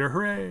actuator.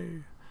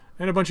 Hooray!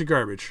 And a bunch of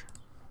garbage.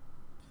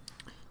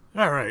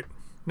 All right,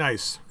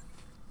 nice.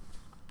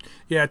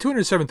 Yeah,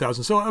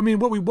 207,000. So I mean,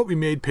 what we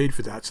made paid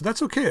for that. So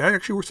that's okay. That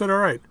actually works out all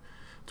right.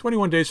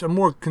 21 days. I'm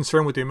more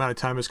concerned with the amount of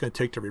time it's going to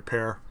take to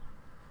repair.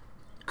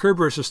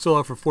 Kerberos is still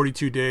out for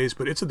 42 days,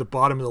 but it's at the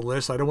bottom of the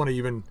list. I don't want to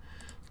even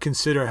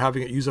consider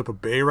having it use up a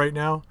bay right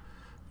now.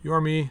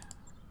 Yormi,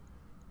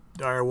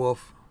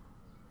 Direwolf.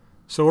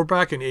 So we're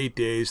back in 8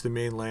 days. The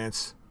main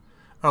lance.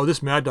 Oh,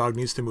 this Mad Dog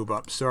needs to move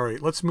up. Sorry.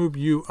 Let's move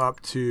you up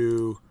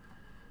to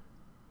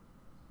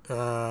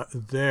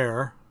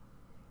there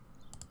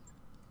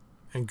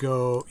and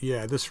go,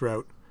 yeah, this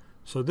route.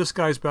 So this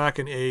guy's back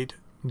in 8,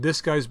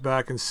 this guy's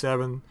back in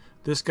 7,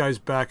 this guy's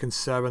back in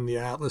 7, the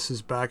Atlas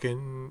is back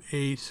in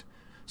 8.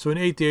 So in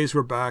 8 days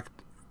we're back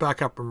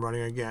up and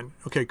running again.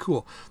 Okay,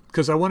 cool.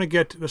 Because I want to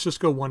get, let's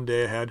just go 1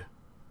 day ahead.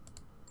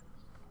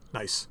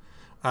 Nice.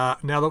 Now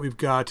that we've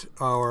got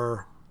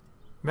our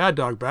Mad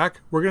Dog back,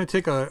 we're going to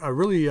take a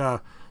really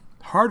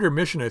harder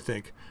mission, I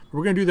think.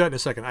 We're going to do that in a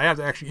second. I have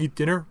to actually eat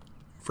dinner.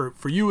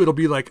 For you, it'll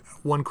be like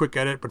one quick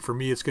edit, but for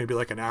me, it's going to be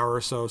like an hour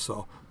or so. So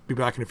I'll be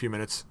back in a few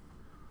minutes.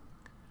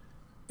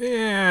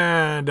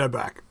 And I'm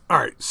back. All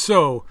right,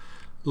 so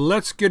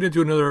let's get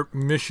into another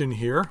mission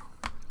here.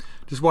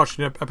 Just watched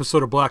an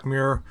episode of Black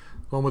Mirror.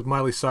 The one with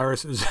Miley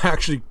Cyrus is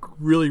actually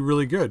really,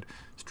 really good,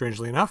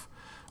 strangely enough.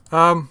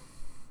 Another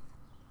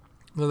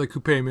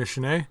coupe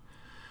mission, eh?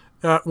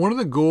 One of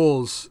the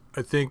goals,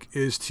 I think,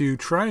 is to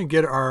try and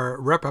get our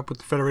rep up with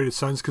the Federated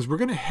Suns, because we're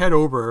going to head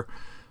over.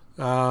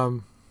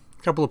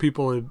 A couple of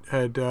people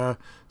had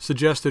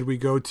suggested we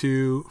go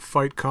to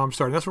fight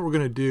Comstar, and that's what we're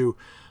going to do.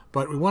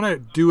 But we want to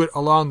do it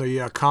along the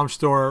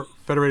Comstar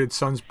Federated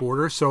Suns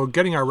border, so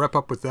getting our rep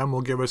up with them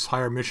will give us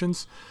higher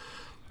missions.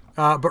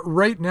 But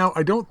right now,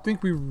 I don't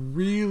think we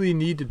really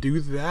need to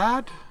do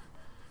that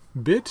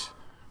bit,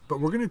 but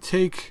we're going to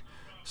take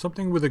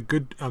something with a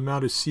good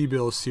amount of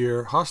C-bills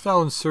here.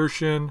 Hostile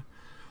insertion,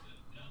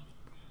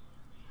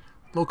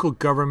 local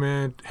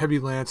government, heavy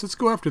lance. Let's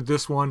go after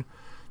this one.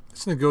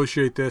 Let's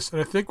negotiate this.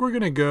 And I think we're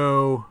going to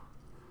go...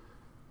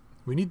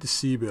 We need the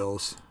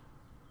C-bills.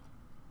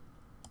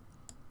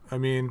 I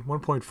mean,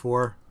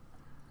 1.4.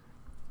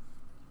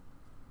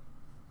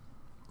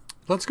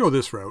 Let's go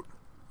this route.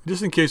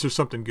 Just in case there's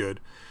something good.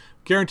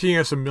 Guaranteeing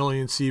us 1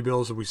 million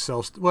C-bills if we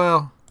sell...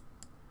 Well...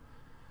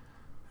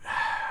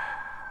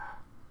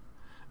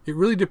 It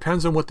really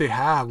depends on what they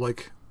have.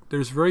 Like,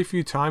 there's very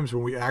few times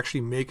when we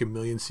actually make 1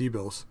 million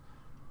C-bills.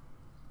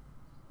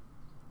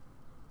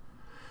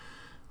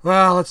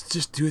 Well, let's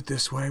just do it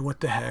this way. What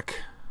the heck?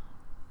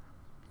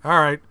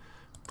 Alright.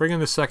 Bring in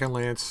the second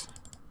lance.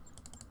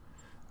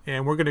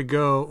 And we're going to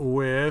go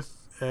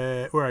with...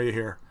 where are you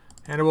here?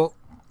 Hannibal.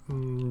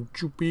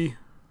 Choopy.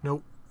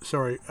 Nope.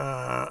 Sorry.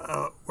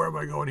 Where am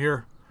I going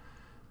here?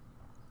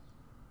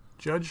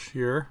 Judge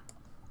here.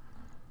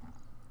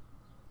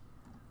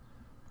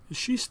 Is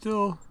she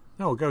still...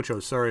 No, Gaucho.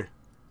 Sorry.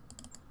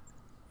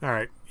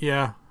 Alright.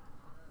 Yeah.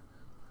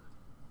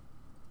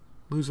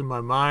 Losing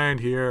my mind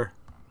here.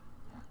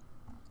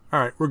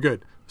 Alright, we're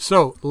good.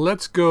 So,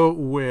 let's go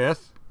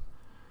with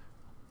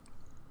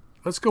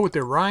the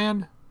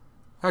Orion.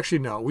 Actually,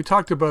 no. We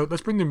talked about...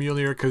 Let's bring the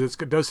Mjolnir because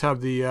it does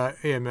have the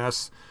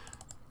AMS.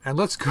 And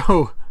let's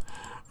go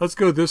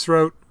this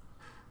route.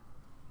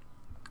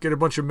 Get a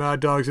bunch of Mad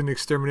Dogs and the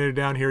Exterminator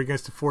down here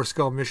against the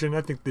 4-skull mission.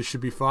 I think this should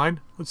be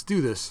fine. Let's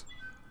do this.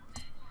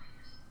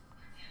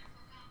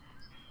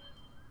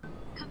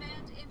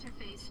 Command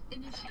interface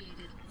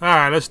initiated.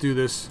 Alright, let's do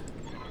this.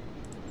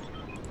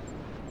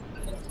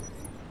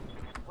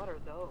 What are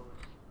those?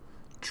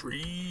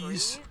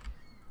 Trees.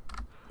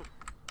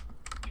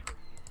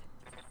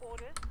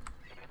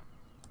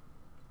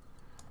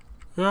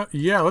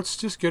 Yeah, let's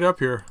just get up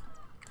here.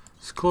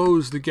 Let's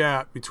close the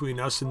gap between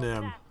us and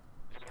them.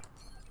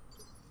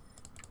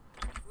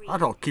 I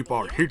don't keep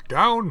our heat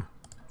down.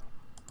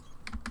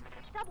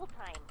 Double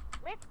time.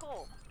 Let's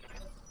go.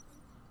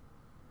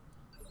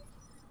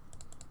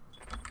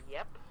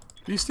 Yep.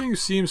 These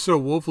things seem so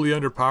woefully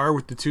underpowered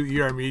with the two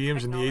ER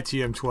mediums and the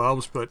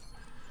ATM-12s, but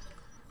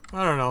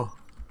I don't know.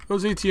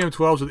 Those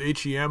ATM-12s with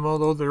HE ammo,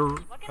 though, they're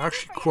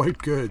actually quite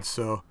good,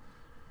 so.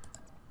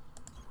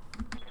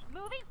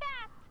 Moving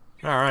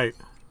fast. Alright.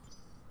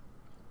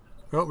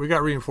 Well, we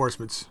got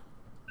reinforcements.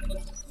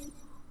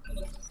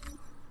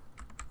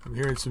 I'm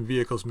hearing some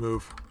vehicles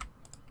move.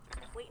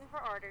 Waiting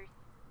for orders.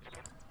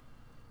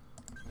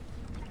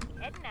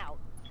 Heading out.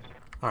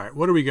 Alright,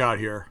 what do we got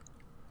here?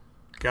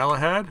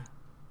 Galahad?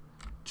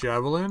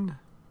 Javelin?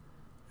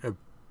 A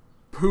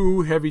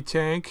Poo heavy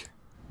tank?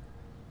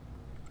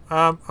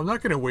 I'm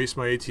not going to waste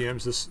my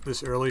ATMs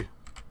this early.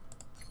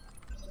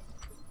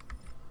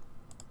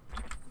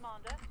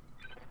 Commander.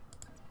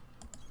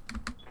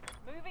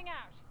 Moving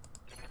out.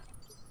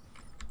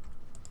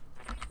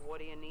 What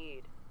do you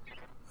need?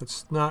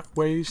 Let's not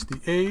waste the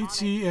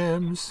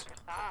ATMs.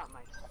 Ah,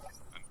 my.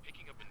 I'm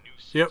picking up a new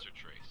Yep. sensor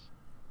trace.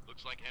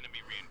 Looks like enemy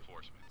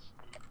reinforcements.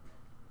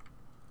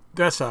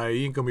 That's high.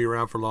 He ain't going to be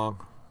around for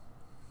long.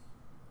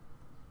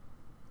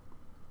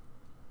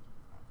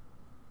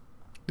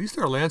 At least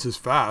our lance is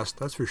fast,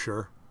 that's for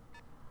sure.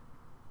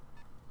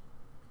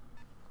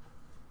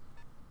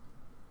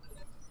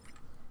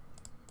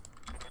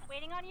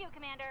 Waiting on you,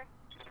 Commander.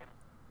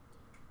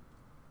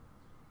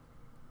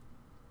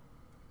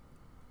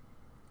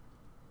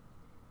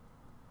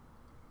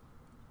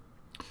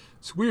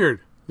 It's weird.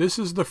 This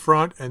is the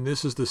front and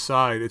this is the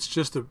side. It's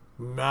just a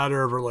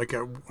matter of like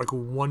a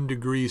 1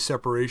 degree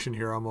separation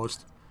here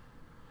almost.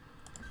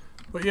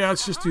 But yeah,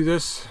 let's just do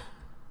this.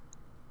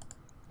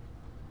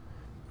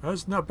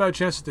 That's not bad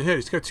chances to hit.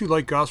 He's got 2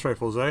 light Gauss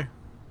rifles, eh?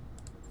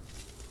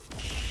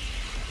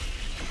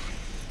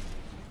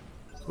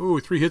 Ooh,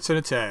 3 hits and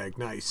a tag.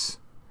 Nice.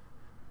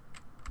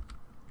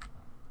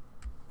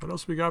 What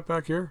else we got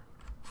back here?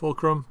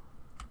 Fulcrum.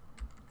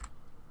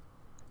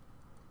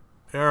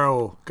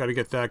 Arrow. Got to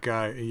get that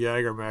guy. A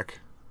Jaeger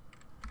mech.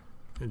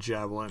 And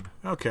Javelin.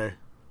 Okay.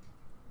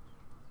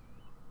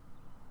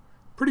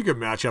 Pretty good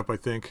matchup, I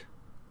think.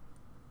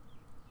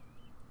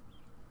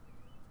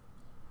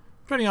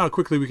 Depending on how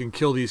quickly we can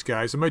kill these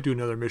guys, I might do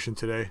another mission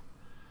today.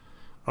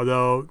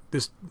 Although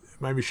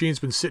my machine's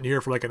been sitting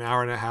here for like an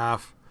hour and a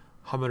half,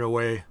 humming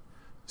away.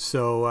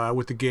 So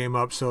with the game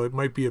up, so it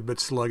might be a bit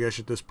sluggish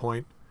at this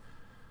point.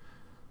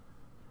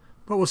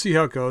 But we'll see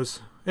how it goes.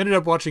 Ended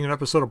up watching an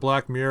episode of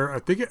Black Mirror.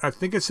 I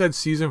think it said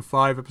season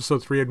 5,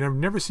 episode 3. I've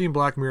never seen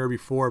Black Mirror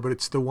before, but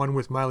it's the one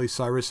with Miley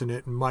Cyrus in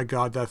it, and my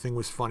God, that thing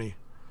was funny.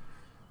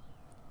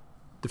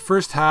 The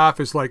first half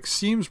is like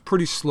seems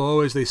pretty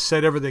slow as they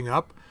set everything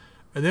up.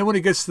 And then when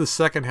it gets to the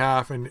second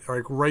half and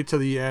like right to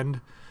the end,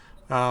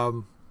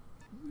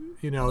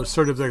 you know,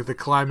 sort of the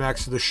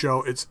climax of the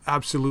show, it's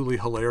absolutely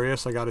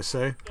hilarious, I gotta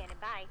say. Standing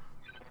by.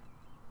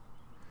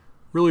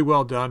 Really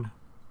well done.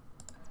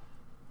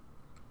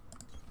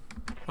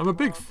 I'm a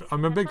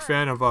big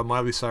fan of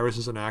Miley Cyrus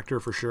as an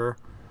actor for sure.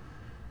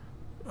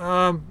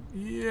 Yeah.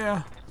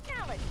 Now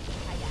let's see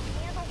how you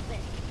handle this.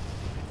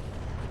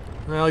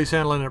 Well, he's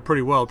handling it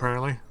pretty well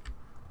apparently.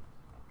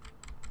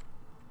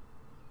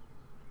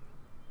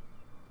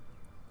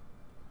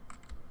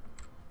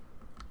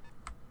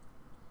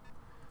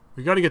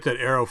 We got to get that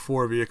Arrow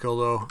 4 vehicle,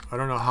 though. I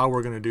don't know how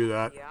we're going to do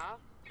that. Yeah.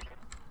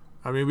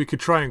 I mean, we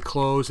could try and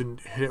close and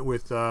hit it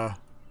with...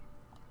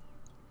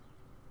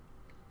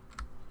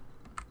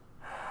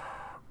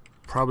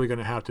 probably going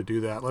to have to do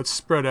that. Let's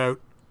spread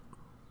out.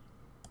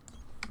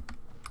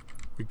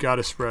 We got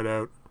to spread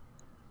out.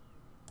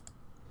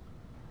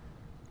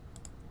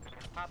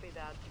 Copy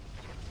that.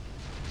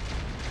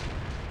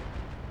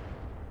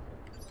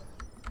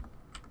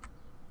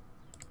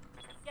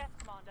 Yes,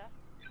 Commander.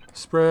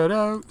 Spread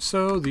out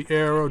so the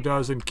arrow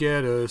doesn't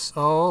get us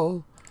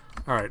all.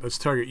 Alright, let's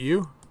target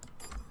you.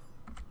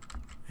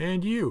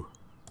 And you.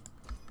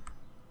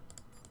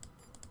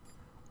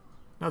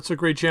 Not so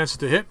great chances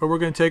to hit, but we're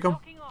going to take them.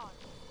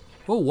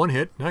 Oh, 1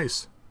 hit.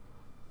 Nice.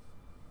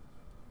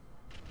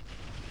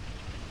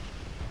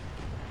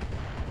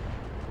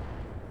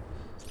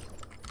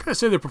 I gotta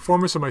say the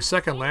performance of my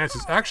second lance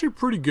is actually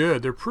pretty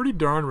good. They're pretty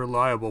darn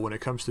reliable when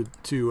it comes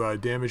to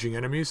damaging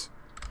enemies.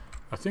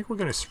 I think we're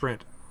going to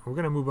sprint. We're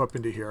going to move up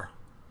into here.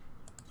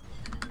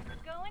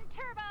 Going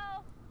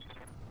turbo.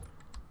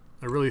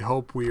 I really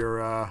hope we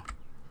are out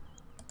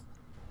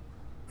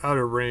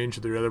of range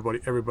of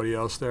everybody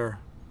else there.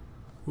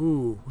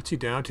 Ooh, what's he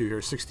down to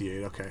here?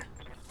 68, okay.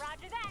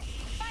 Roger that.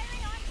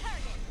 Firing on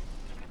target.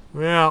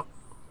 Well,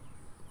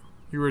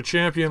 you were a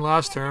champion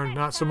last turn,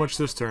 not so much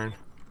this turn.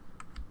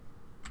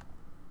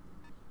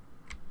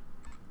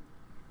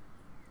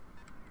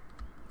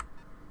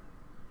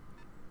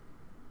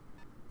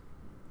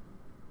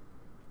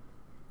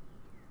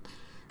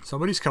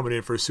 Somebody's coming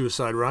in for a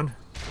suicide run.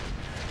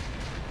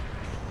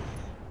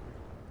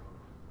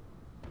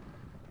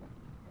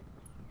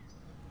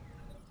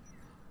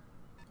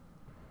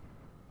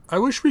 I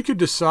wish we could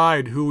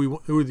decide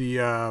who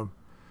the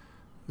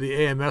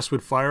AMS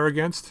would fire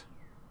against.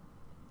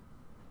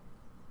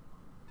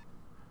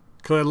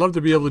 Cause I'd love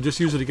to be able to just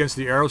use it against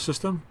the arrow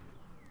system.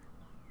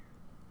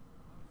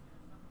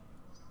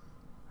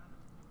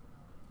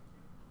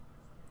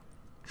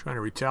 Trying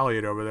to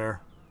retaliate over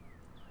there.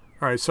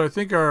 All right, so I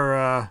think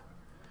I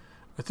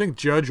think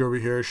Judge over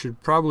here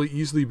should probably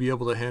easily be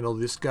able to handle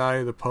this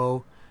guy, the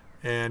Poe,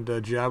 and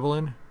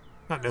Javelin.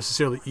 Not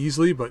necessarily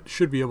easily, but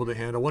should be able to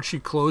handle. Once she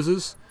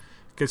closes,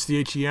 gets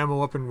the HE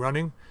ammo up and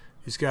running,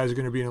 these guys are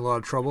going to be in a lot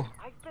of trouble.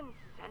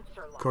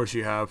 Of course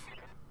you have.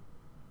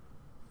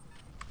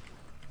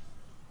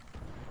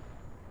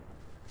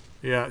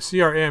 Yeah,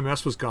 see, our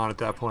AMS was gone at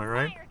that point,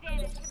 right? Fire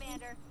damage,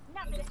 Commander.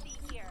 Nothing to see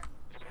here.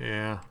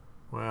 Yeah,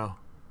 well.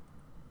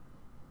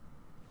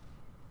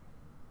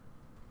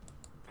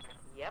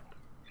 Yep.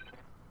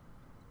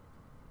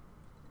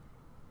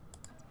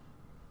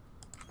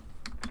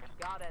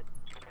 Got it.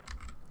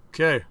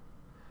 Okay.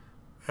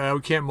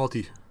 We can't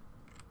multi.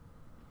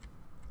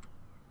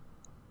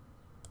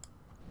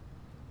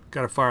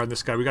 Gotta fire on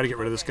this guy. We gotta get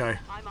rid of this guy.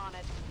 I'm on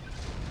it.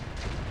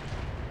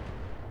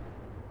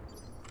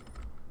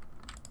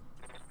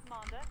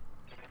 Commander.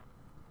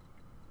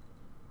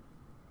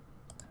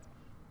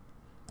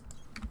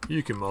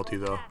 You can multi,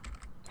 though.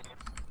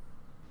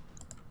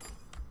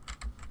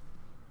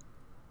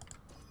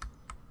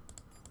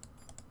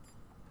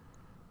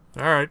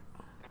 Alright.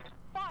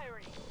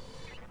 Firing.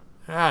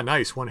 Ah,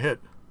 nice. One hit.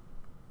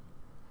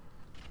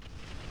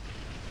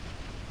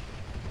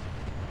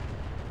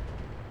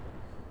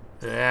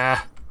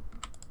 Yeah.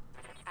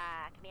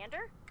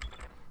 Commander.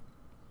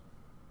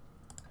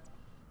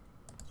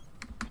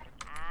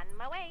 On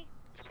my way.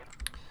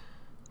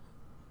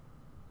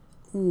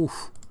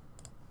 Oof.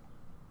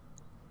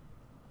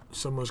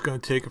 Someone's gonna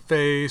take a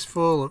face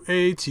full of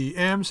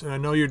ATMs, and I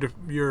know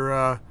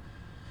your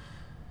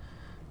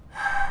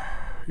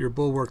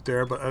bulwark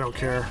there, but I don't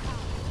care.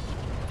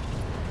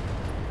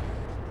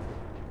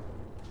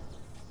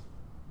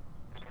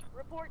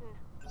 Reporting.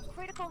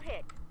 Critical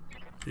hit.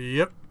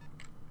 Yep.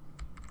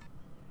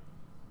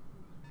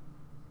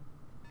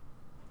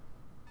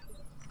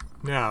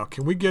 Now,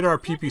 can we get our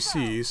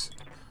PPCs?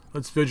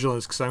 Let's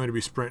vigilance, because I'm going to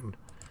be sprinting.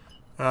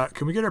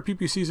 Can we get our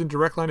PPCs in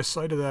direct line of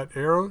sight of that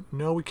arrow?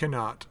 No, we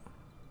cannot.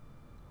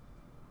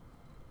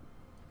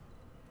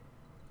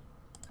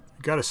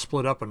 Got to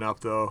split up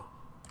enough, though.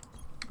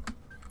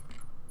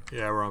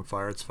 Yeah, we're on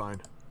fire. It's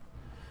fine.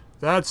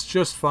 That's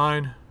just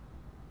fine.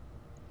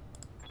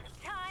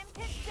 Time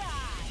to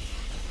die.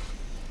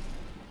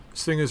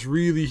 This thing is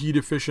really heat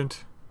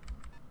efficient.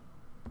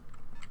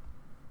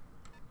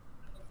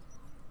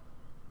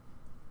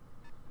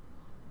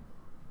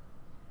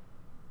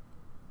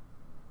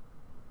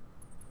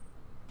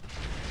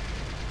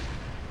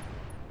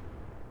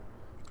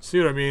 See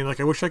what I mean? Like,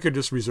 I wish I could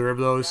just reserve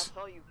those. That's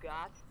all you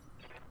got?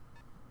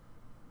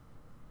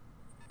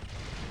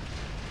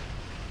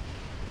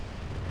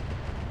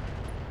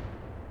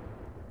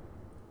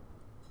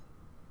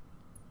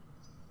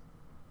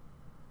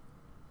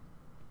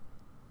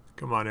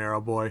 Come on,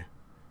 Arrow Boy.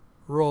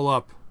 Roll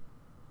up.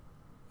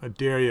 I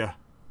dare ya.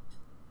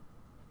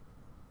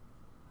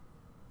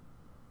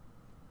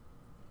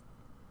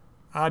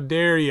 I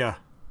dare ya.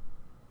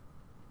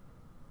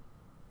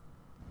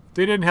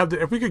 They didn't have the...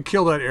 If we could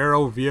kill that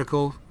Arrow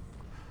vehicle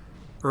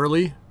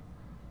early,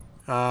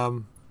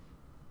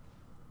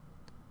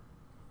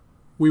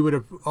 we would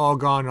have all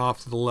gone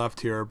off to the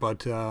left here,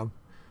 but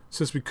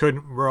since we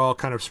couldn't, we're all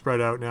kind of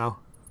spread out now.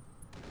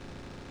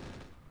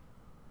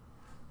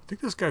 I think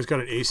this guy's got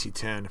an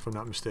AC-10, if I'm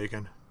not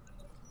mistaken.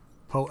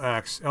 Poe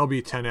X,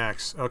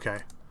 LB-10X. Okay.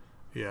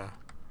 Yeah.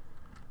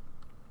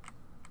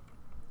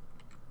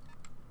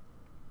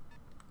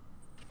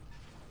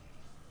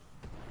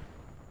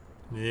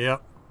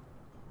 Yep.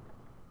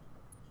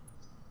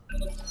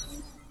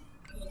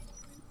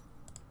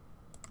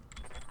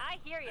 I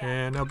hear ya.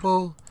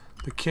 Cannibal,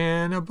 the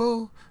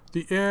cannibal,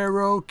 the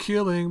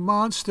arrow-killing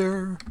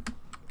monster.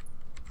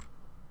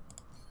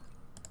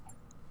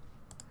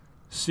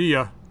 See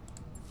ya.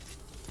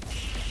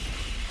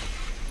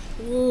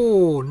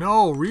 Oh,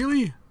 no,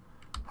 really?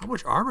 How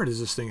much armor does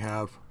this thing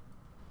have?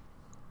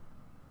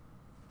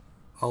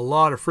 A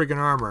lot of friggin'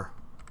 armor.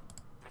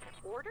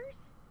 Orders?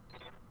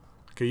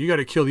 Okay, you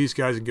gotta kill these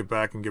guys and get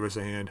back and give us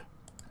a hand.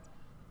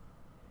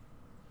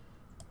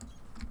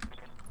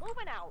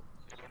 Moving out.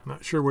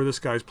 Not sure where this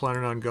guy's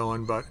planning on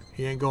going, but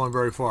he ain't going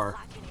very far.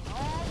 Locking it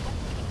all.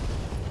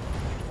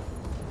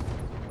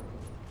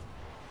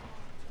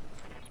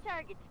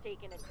 Target's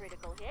taking a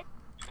critical hit.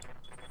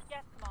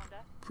 Yes, Commander.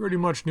 Pretty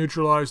much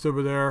neutralized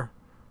over there.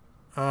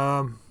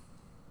 I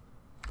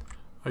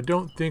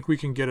don't think we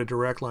can get a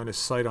direct line of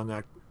sight on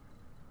that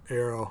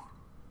arrow.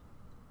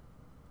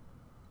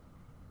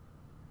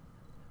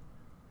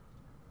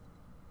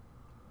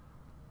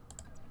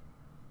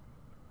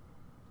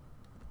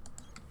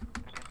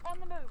 On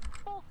the move.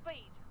 Full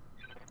speed.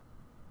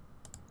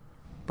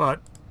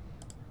 But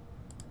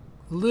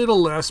a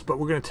little less, but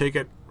we're going to take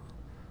it.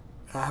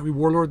 We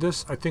warlord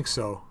this? I think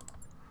so.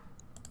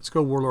 Let's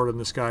go Warlord on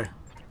this guy.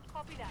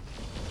 Copy that.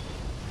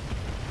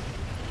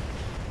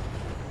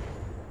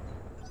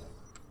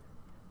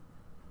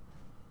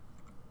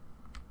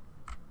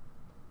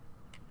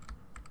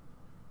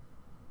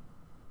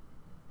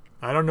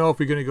 I don't know if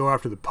we're going to go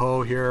after the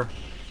Poe here.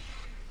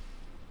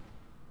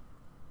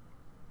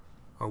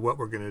 Or what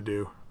we're going to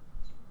do.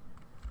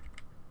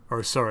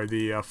 Or sorry,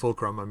 the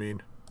Fulcrum, I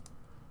mean.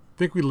 I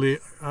think we leave...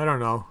 I don't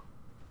know.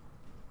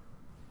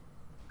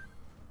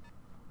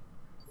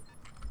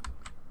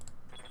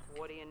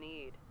 What do you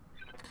need?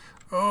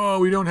 Oh,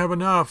 we don't have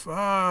enough.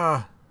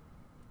 Ah.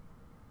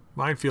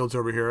 Minefields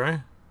over here, eh?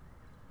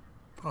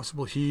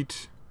 Possible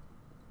heat.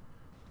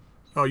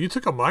 Oh, you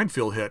took a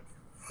minefield hit.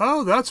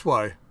 Oh, that's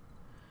why.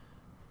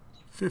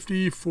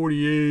 50,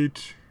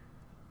 48,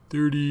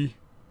 30.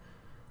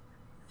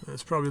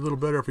 That's probably a little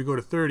better if we go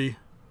to 30.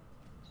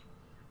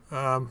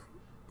 Can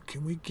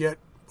we get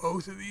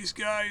both of these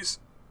guys?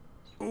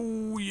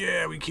 Oh,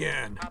 yeah, we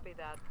can. Copy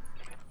that.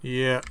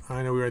 Yeah,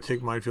 I know we're going to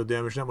take minefield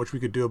damage. Not much we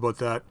could do about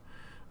that.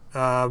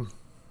 How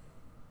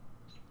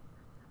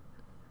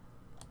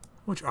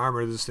much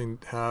armor does this thing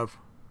have?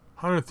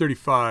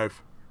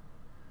 135.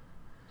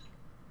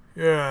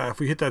 Yeah,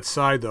 if we hit that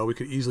side, though, we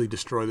could easily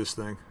destroy this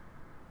thing.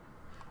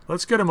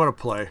 Let's get him out of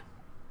play.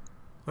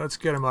 Let's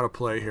get him out of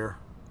play here.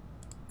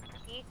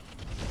 Eat.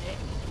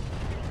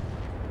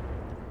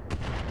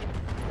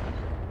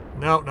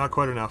 No, not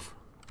quite enough.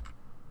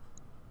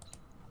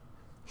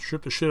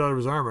 Strip the shit out of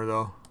his armor,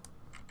 though.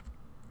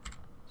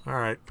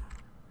 Alright.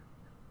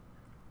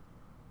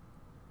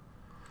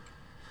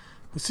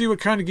 Let's see what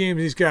kind of games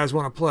these guys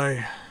want to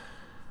play.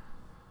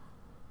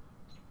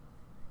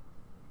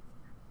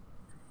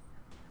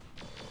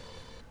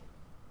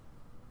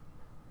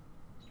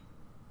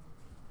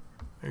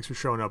 Thanks for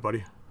showing up,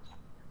 buddy.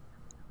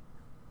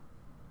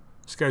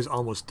 This guy's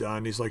almost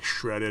done. He's like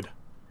shredded.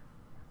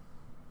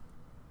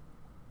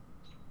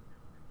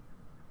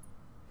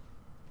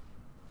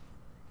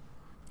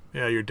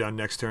 Yeah, you're done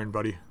next turn,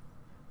 buddy.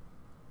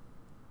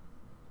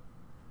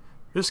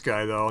 This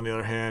guy, though, on the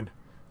other hand,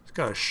 he's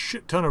got a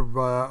shit ton of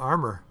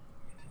armor.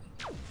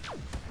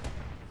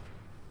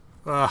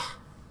 Ugh.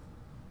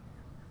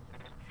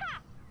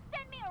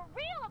 Send me a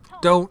real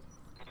opponent.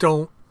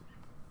 Don't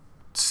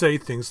say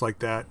things like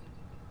that.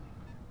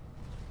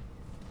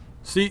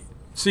 See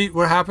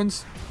what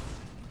happens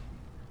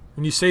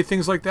when you say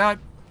things like that?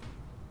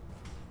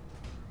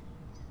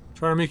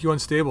 Trying to make you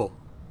unstable.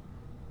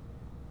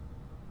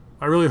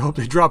 I really hope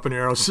they drop an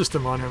arrow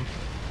system on him.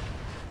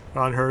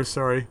 On her,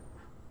 sorry.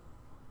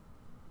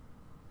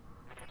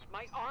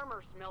 My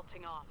armor's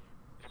melting off.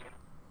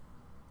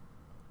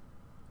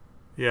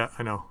 Yeah,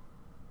 I know.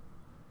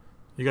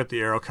 You got the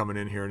arrow coming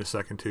in here in a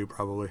second too,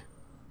 probably.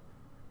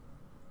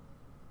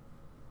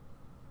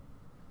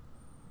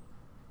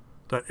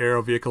 That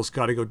arrow vehicle's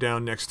got to go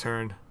down next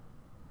turn.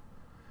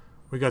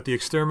 We got the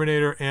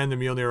Exterminator and the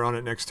Mjolnir on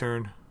it next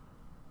turn.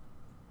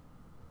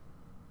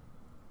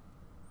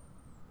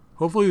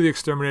 Hopefully the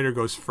Exterminator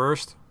goes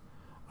first.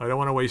 I don't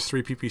want to waste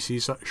 3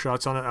 PPC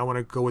shots on it. I want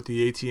to go with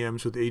the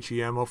ATMs with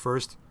HE ammo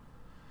first.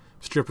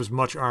 Strip as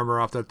much armor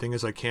off that thing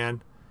as I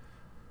can.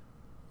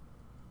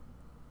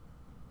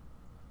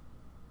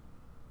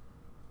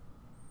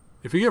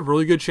 If you have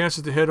really good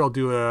chances to hit, I'll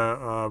do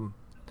a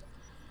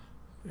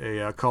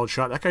called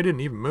shot. That guy didn't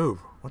even move.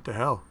 What the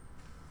hell?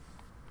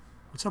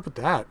 What's up with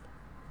that?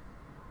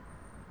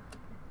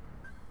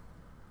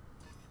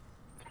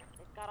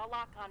 They've got a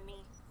lock on me.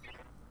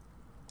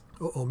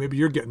 Uh-oh, maybe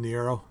you're getting the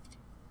arrow.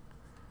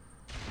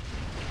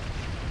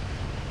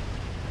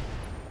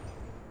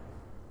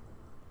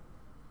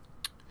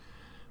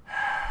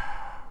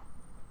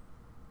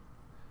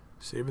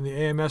 Saving the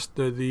AMS,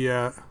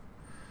 the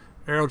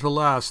arrow to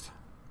last.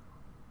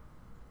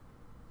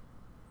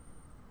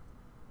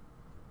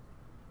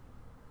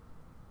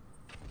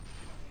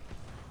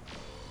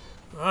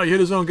 Oh, he hit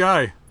his own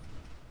guy.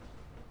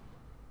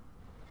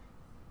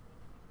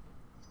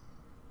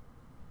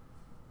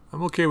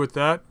 I'm okay with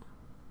that.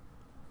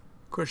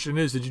 Question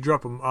is, did you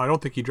drop him? I don't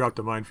think he dropped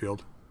a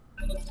minefield.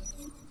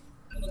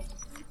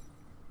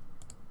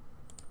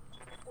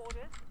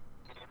 Orders.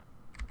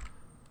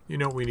 You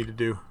know what we need to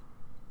do.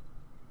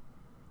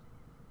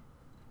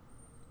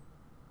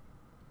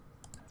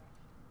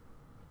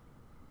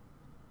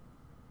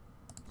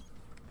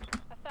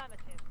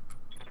 Affirmative.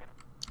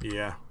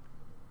 Yeah.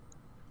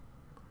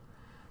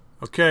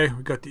 Okay,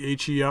 we got the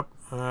HE up.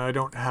 I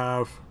don't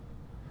have...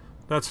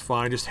 That's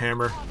fine, just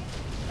hammer.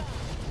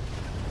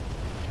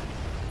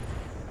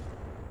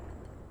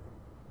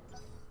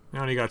 I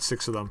only got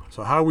 6 of them.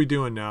 So how are we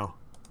doing now?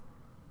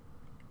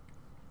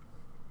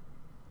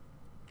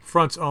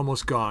 Front's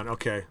almost gone.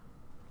 Okay.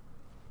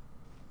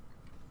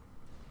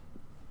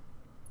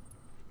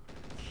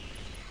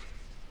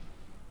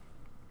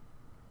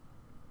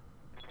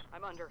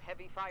 I'm under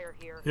heavy fire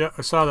here. Yeah,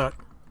 I saw that.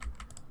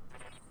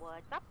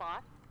 What's up,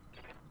 boss?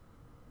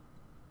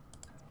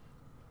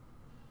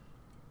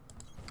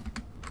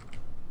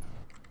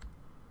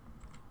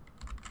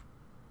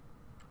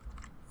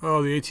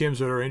 Oh, the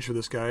ATM's out of range for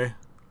this guy.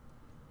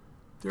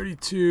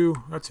 32.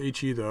 That's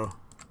HE though.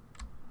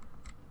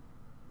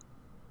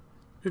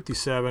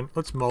 57.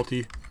 Let's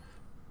multi.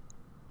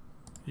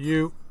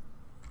 You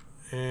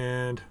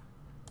and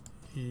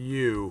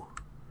you.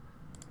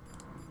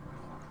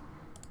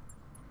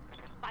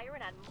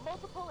 Firing on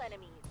multiple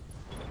enemies.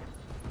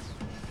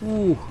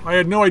 Ooh, I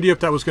had no idea if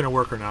that was going to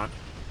work or not.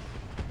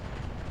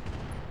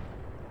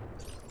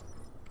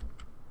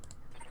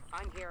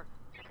 I'm here.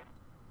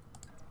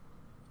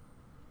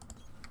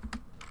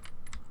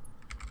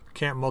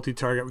 Can't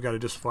multi-target. We got to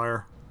just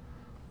fire.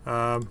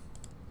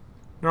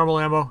 Normal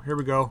ammo. Here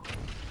we go.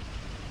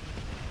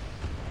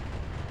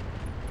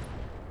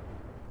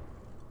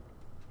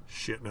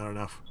 Shit, not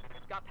enough.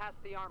 Got past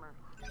the armor.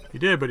 He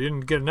did, but he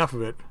didn't get enough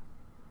of it.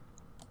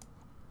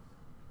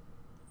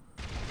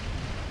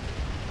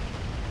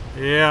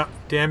 Yeah,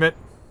 damn it.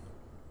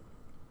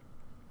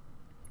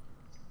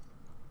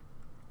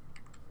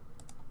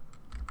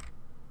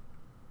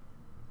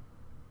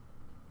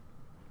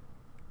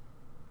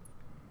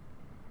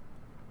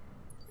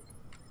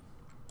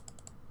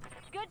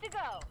 Good to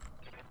go.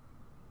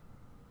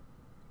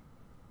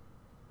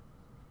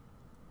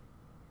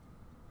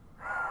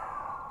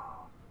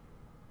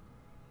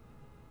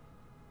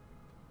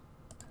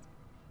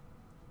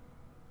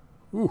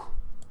 Ooh.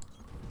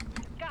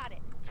 Got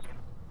it.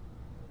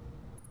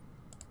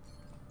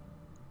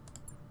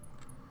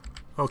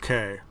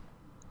 Okay.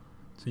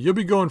 So you'll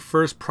be going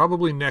first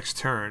probably next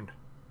turn.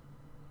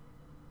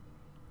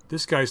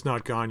 This guy's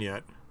not gone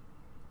yet.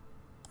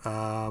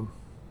 If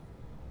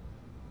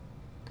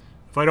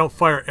I don't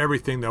fire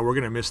everything, though, we're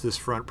going to miss this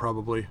front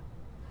probably.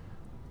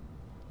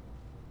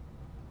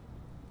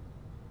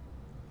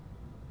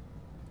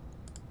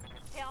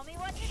 Tell me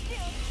what to do.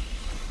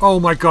 Oh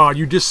my god,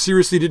 you just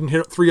seriously didn't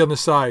hit 3 on the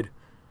side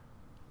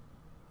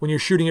when you're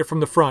shooting it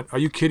from the front. Are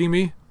you kidding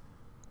me?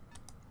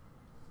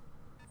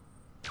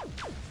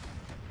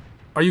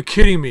 Are you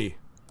kidding me?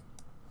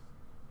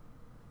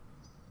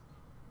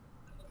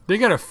 They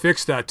gotta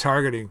fix that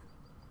targeting.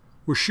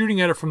 We're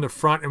shooting at it from the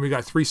front and we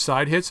got 3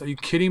 side hits. Are you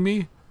kidding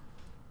me?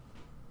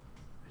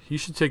 He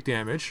should take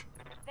damage.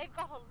 They've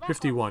got a level.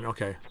 51,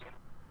 okay.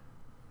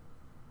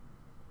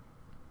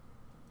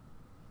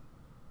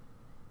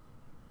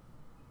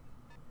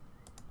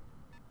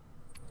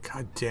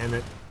 God damn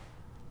it.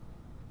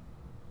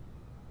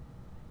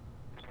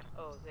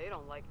 Oh, they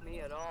don't like me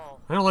at all.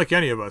 I don't like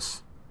any of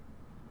us.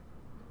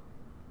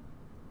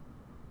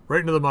 Right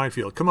into the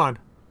minefield. Come on.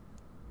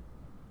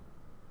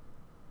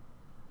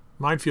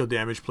 Minefield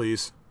damage,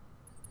 please.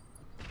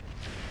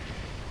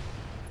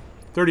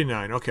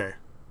 39, okay.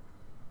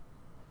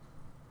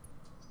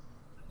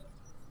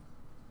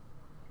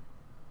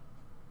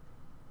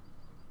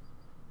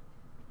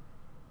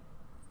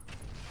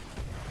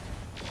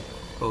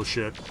 Oh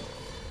shit.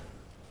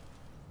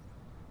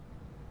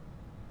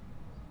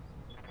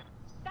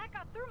 That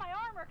got through my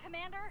armor,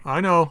 Commander.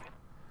 I know.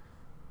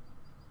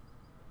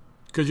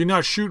 Because you're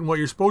not shooting what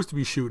you're supposed to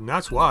be shooting.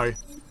 That's why.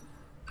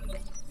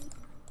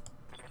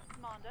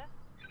 Monda.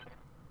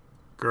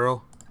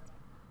 Girl.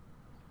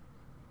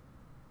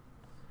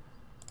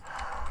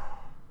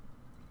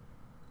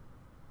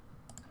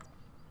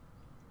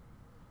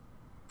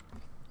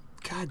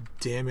 God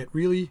damn it.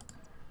 Really?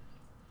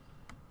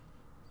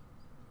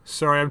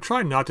 Sorry, I'm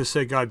trying not to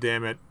say god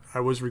damn it. I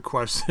was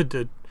requested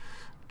to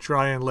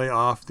try and lay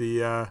off Good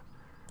to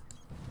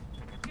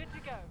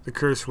go. the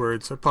curse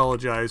words. I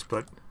apologize,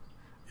 but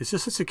it's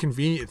just such a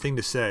convenient thing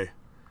to say.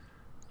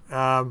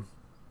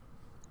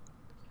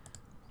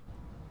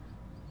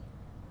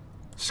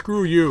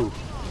 Screw you.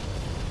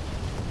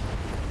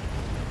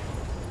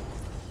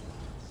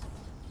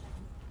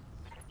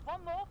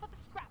 One more for the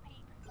scrap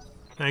heap.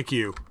 Thank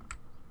you.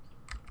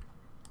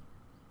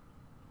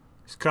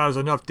 He's caused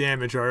enough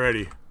damage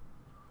already.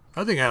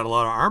 I think I had a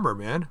lot of armor,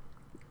 man.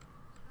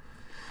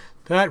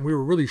 That, we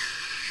were really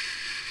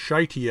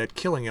shitey at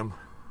killing him.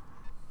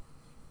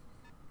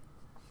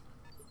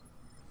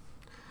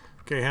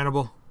 Okay,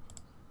 Hannibal.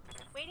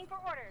 Waiting for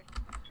orders.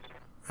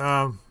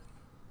 Got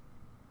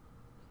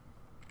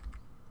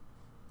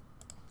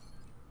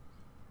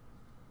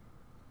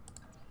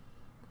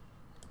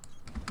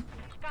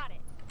it.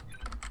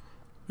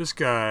 This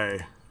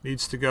guy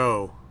needs to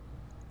go.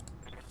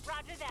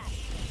 Roger that.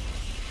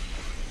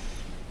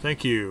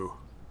 Thank you.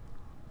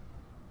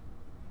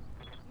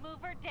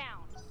 Move her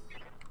down.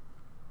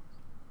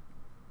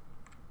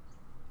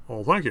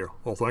 Oh, thank you.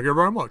 Oh, thank you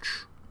very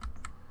much.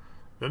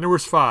 Then there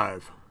was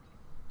 5.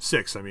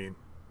 6, I mean.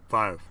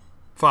 5.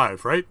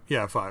 5, right?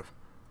 Yeah, 5.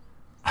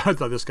 I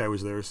thought this guy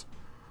was theirs.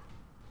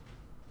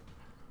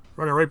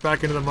 Running right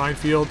back into the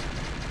minefield.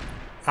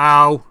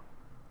 Ow.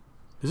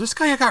 Does this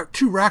guy got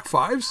 2 rack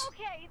 5s?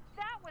 Okay,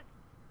 that was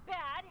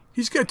bad.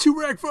 He's got 2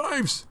 rack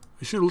 5s.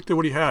 I should have looked at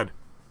what he had.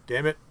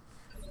 Damn it.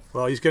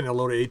 Well, he's getting a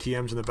load of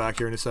ATMs in the back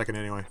here in a second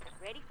anyway.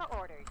 Ready for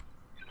orders.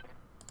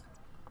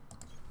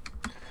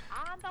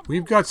 On the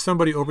We've move. got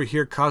somebody over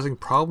here causing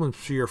problems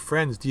for your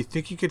friends. Do you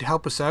think you could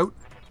help us out?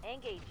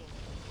 Engaging.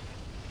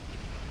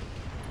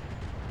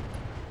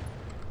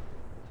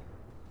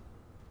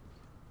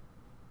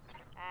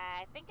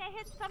 I think I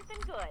hit something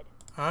good.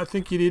 I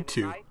think you did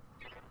too.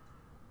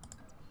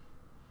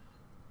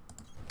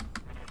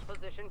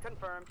 Position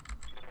confirmed.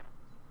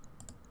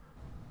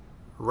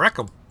 Wreck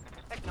 'em.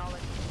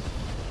 Acknowledged.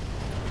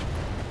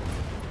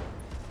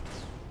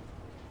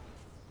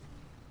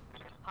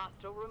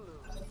 Hostile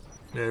removed.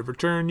 Never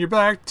turn your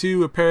back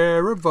to a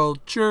pair of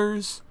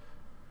vultures.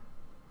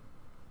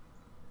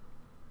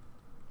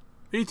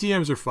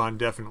 ATMs are fun,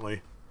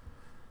 definitely.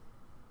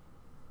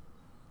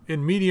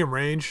 In medium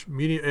range,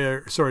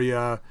 medium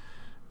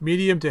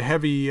to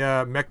heavy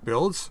mech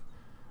builds,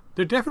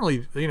 they're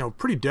definitely, you know,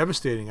 pretty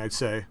devastating, I'd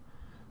say.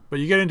 But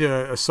you get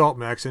into assault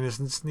mechs and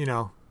it's, you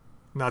know,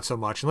 not so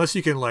much. Unless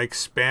you can, like,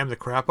 spam the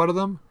crap out of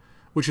them,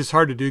 which is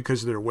hard to do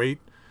because of their weight.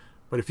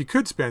 But if you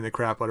could spam the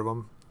crap out of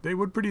them, they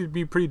would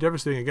be pretty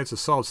devastating against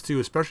assaults too,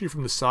 especially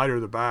from the side or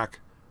the back.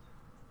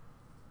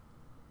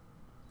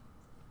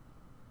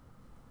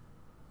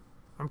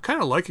 I'm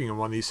kind of liking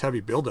them on these heavy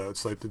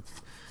build-outs. Like,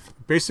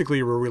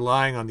 basically, we're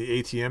relying on the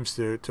ATMs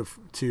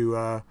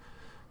to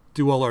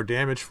do all our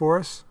damage for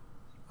us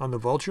on the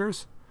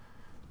vultures.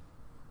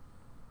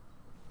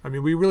 I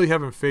mean, we really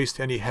haven't faced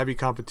any heavy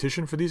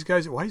competition for these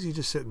guys. Why is he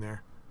just sitting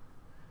there?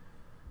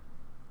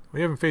 We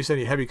haven't faced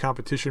any heavy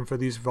competition for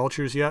these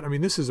vultures yet. I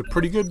mean, this is a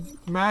pretty good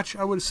match,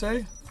 I would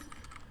say.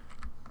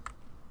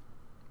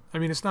 I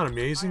mean, it's not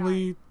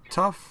amazingly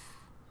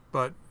tough,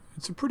 but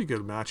it's a pretty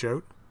good match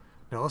out.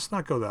 Now, let's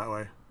not go that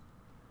way.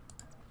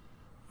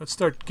 Let's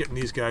start getting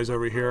these guys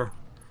over here.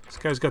 This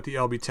guy's got the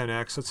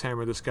LB-10X. Let's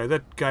hammer this guy.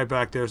 That guy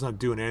back there is not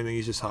doing anything.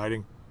 He's just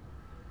hiding.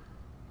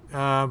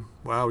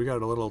 Wow, we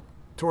got a little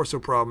torso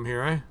problem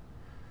here,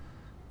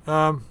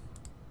 eh?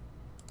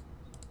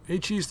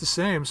 HE's the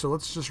same, so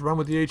let's just run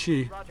with the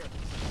HE. Roger.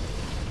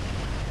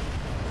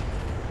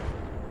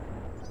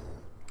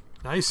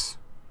 Nice.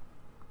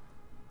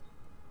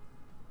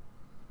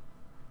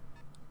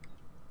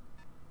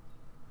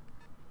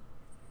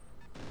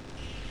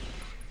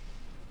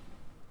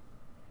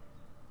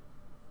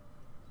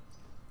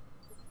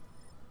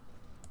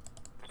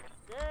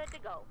 Good to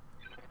go.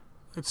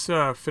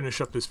 Let's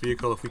finish up this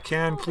vehicle if we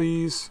can,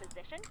 please.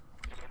 Position.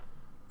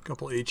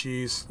 Couple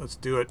HEs. Let's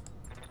do it.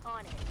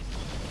 On it.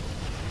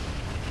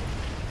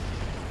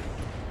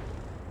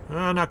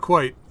 Not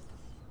quite.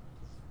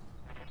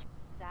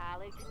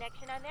 Solid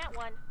connection on that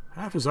one.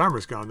 Half his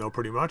armor's gone, though,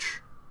 pretty much.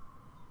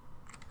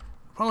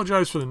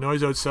 Apologize for the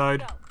noise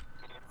outside. Go.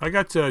 I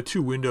got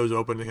 2 windows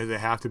open because they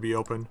have to be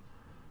open.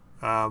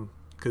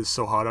 Because it's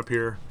so hot up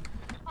here.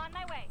 On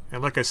my way.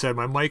 And like I said,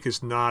 my mic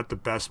is not the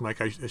best mic.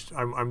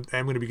 I'm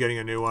going to be getting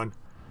a new one.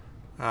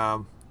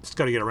 Just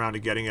got to get around to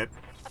getting it.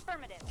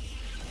 Affirmative.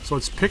 So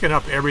it's picking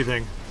up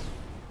everything.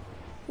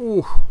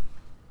 Ooh.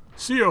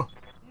 See ya.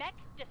 Mech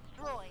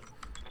destroyed.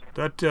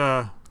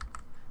 That,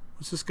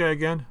 what's this guy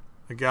again?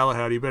 A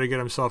Galahad. He better get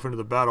himself into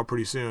the battle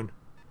pretty soon.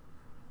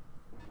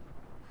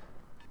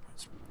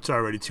 It's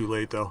already too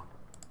late, though.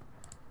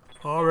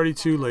 Already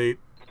too late.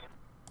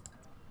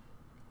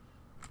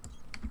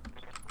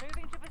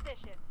 Moving to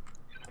position.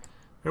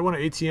 I want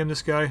to ATM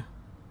this guy.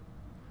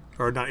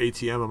 Or not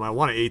ATM him. I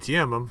want to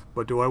ATM him,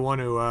 but do I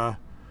want to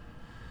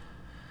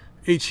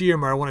HE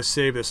him or I want to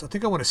save this? I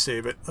think I want to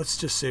save it. Let's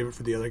just save it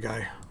for the other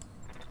guy.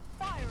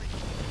 Firing.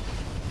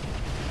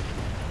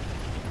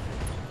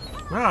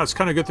 Ah, it's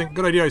kind of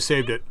good idea I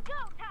saved it. Go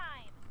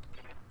time.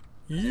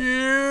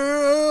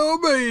 Yeah,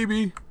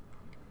 baby.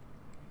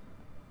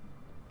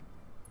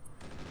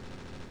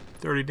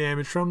 30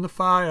 damage from the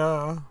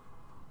fire.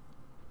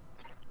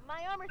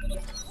 My armor's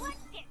let's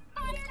get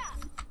fired up.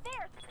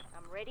 There.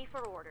 I'm ready for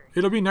orders.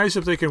 It'll be nice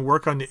if they can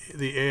work on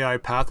the AI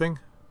pathing,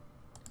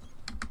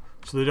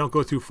 so they don't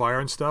go through fire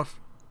and stuff.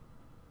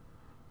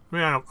 I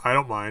mean, I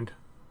don't mind,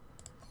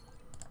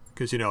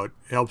 because you know it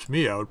helps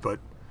me out, but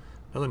it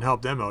doesn't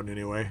help them out in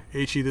any way.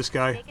 HE this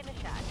guy. Taking a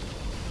shot.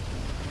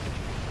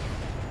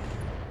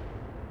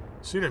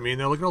 See what I mean?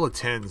 Now look at all the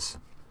 10s.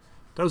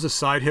 That was a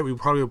side hit. We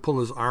probably would pull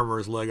his arm or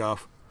his leg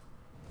off.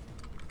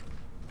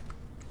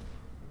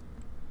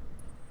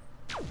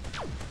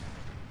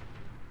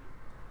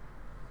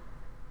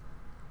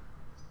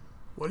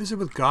 What is it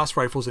with Gauss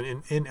rifles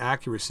and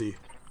inaccuracy?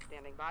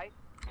 Standing by.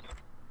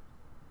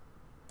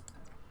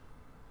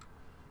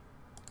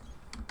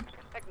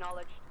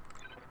 Acknowledged.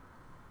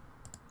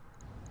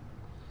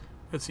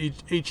 Let's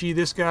HE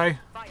this guy.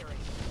 Firing.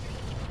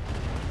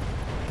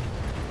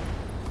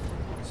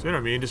 See what I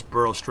mean? Just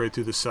burrow straight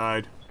through the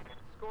side.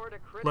 Scored a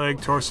critical.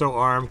 Leg, torso,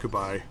 arm.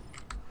 Goodbye.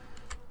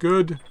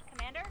 Good.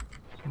 Commander.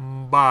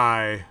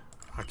 Bye.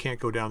 I can't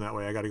go down that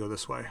way. I gotta go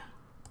this way.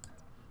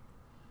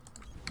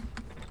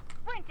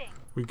 Sprinting.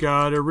 We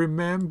gotta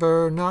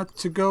remember not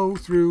to go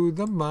through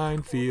the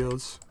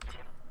minefields.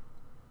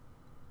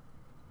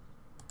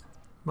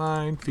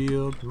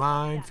 Minefield,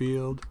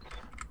 minefield.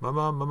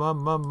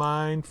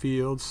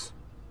 Minefields.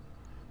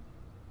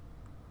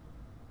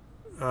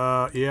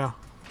 Yeah.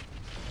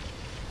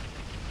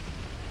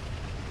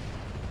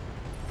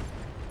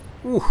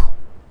 Ooh.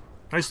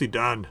 Nicely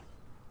done.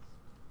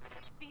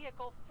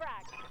 Vehicle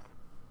frag.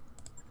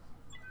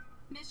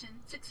 Mission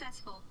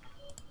successful.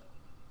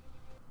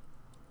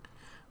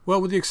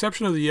 Well, with the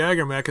exception of the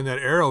Jagermech and that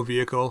Arrow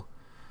vehicle,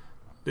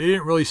 they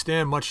didn't really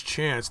stand much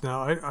chance.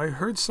 Now, I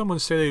heard someone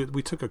say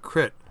we took a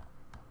crit.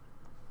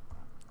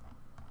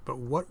 But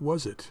what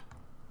was it?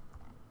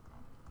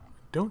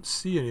 Don't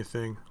see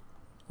anything.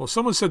 Well,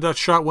 someone said that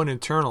shot went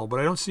internal, but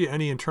I don't see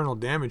any internal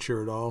damage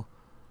here at all.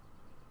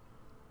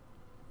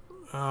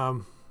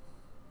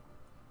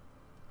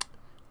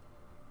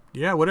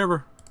 Yeah,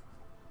 whatever.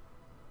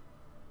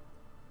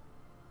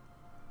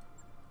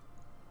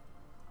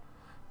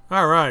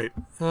 Alright.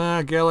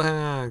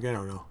 Galahad, I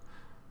don't know.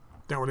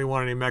 Don't really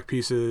want any mech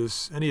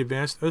pieces. Any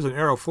advanced? There's an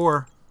Arrow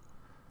 4.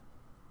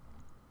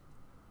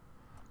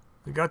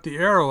 We got the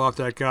arrow off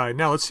that guy.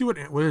 Now, let's see what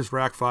his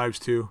Rack 5s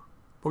to.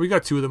 Well, we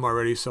got 2 of them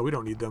already, so we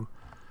don't need them.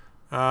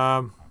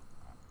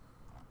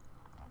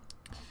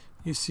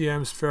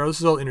 ECMs, Pharaoh. This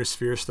is all inner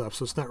sphere stuff,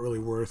 so it's not really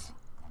worth.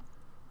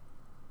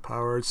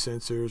 Powered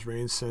sensors,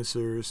 range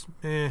sensors.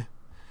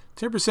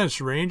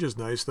 10% range is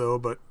nice, though,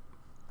 but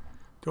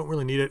don't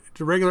really need it.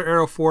 The regular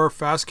Arrow 4,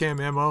 fast cam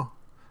ammo.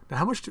 Now,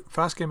 how much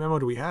fast cam ammo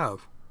do we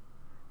have?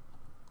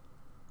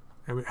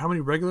 And how many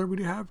regular would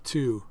you have?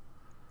 2.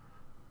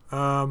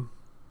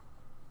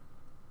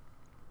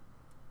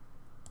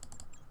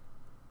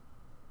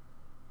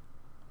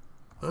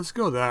 Let's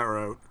go that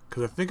route,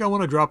 because I think I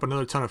want to drop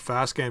another ton of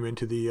fast cam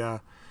into the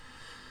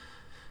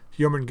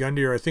Yeoman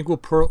Gundyr. I think we'll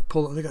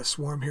pull. They got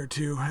Swarm here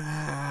too.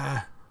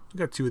 We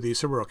got 2 of these,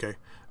 so we're okay.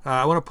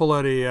 I want to pull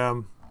out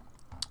a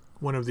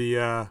one of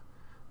the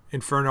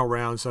Inferno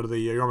rounds out of the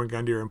Yeoman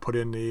Gundyr and put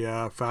in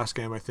the fast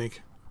cam. I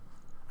think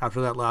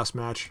after that last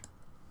match.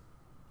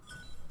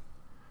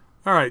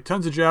 All right,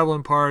 tons of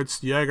Javelin parts,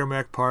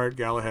 Jagermech part,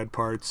 Galahad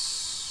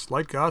parts,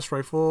 light Gauss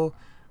rifle,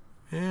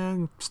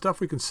 and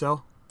stuff we can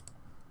sell.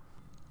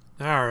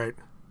 Alright.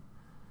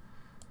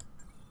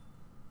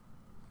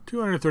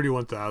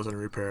 231,000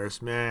 repairs.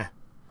 Meh.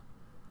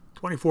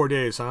 24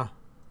 days, huh?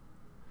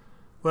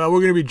 Well,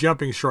 we're going to be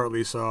jumping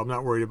shortly, so I'm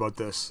not worried about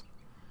this.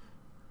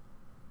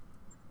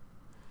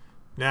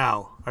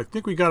 Now, I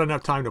think we got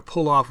enough time to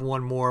pull off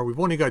one more. We've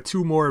only got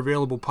 2 more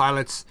available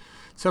pilots.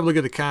 Let's have a look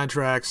at the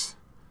contracts.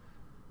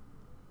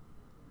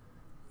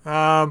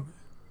 Thorn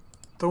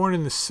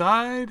in the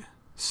side.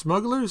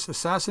 Smugglers.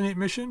 Assassinate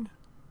mission.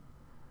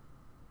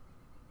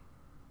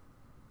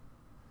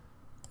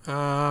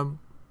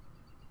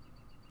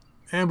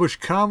 Ambush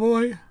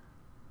convoy.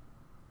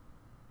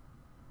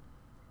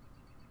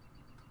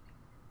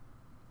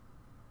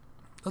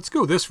 Let's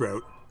go this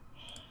route.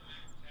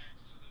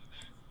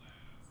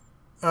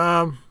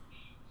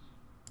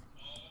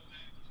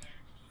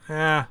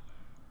 Yeah.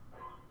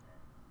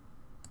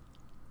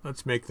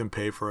 Let's make them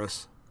pay for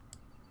us.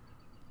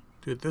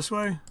 Do it this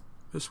way.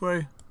 This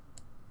way.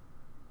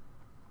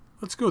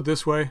 Let's go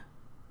this way.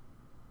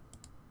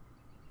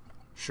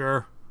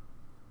 Sure.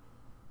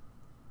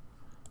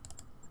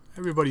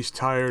 Everybody's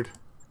tired,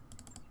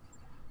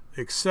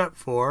 except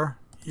for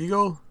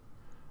Eagle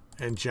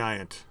and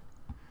Giant.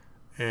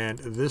 And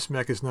this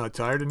mech is not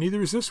tired, and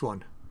neither is this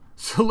one.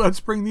 So let's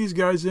bring these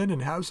guys in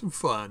and have some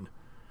fun.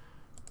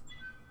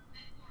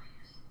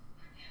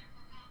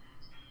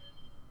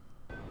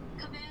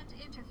 Command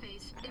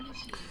interface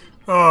initiated.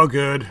 Oh,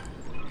 good.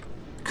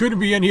 Couldn't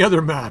be any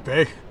other map,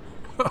 eh?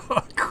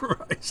 Oh,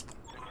 Christ.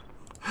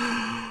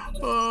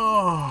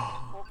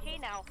 Oh. Okay,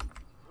 now,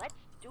 let's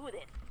do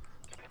this.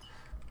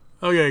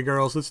 Okay,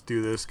 girls, let's do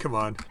this. Come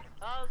on.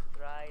 I'll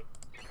try.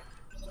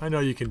 I know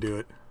you can do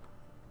it.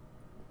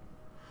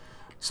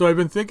 So I've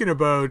been thinking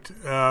about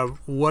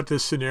what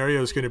this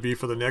scenario is going to be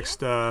for the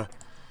next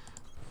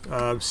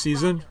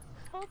season,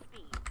 Full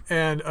speed.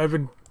 and I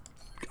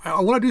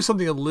want to do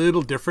something a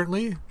little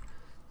differently.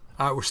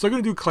 We're still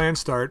going to do clan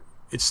start.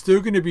 It's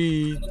still going to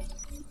be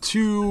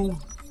 2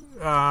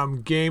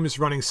 games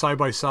running side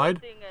by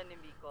side.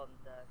 Enemy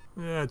contact.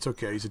 Yeah, it's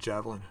okay. He's a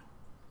javelin.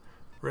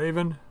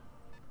 Raven.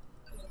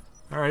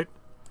 All right.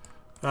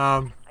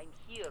 I'm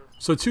here.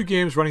 So 2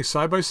 games running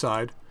side by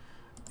side,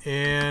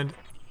 and If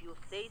you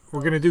say so.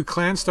 we're going to do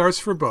clan starts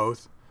for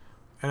both.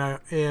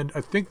 And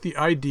I think the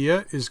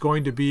idea is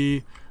going to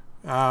be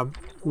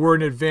we're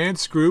an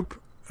advanced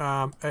group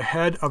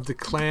ahead of the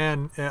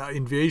clan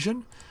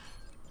invasion,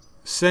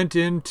 sent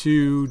in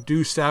to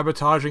do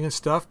sabotaging and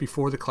stuff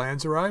before the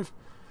clans arrive.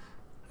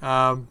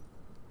 And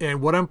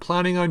what I'm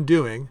planning on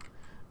doing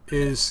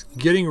is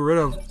getting rid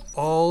of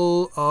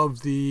all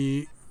of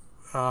the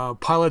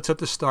pilots at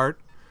the start,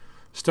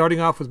 starting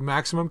off with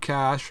maximum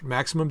cash,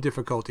 maximum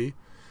difficulty.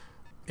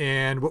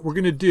 And what we're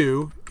going to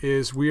do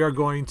is we are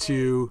going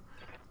to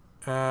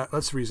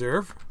let's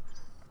reserve.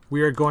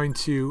 We are going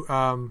to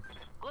Gonna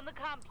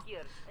camp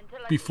here until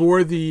I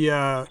before the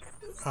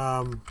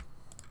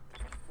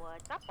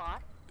What's up,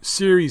 boss?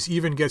 series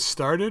even gets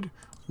started,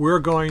 we're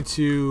going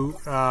to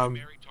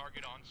Primary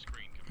target on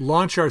screen.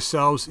 launch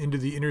ourselves into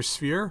the inner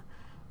sphere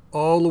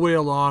all the way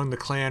along the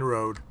clan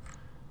road.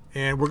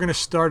 And we're going to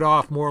start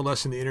off more or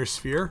less in the inner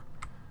sphere.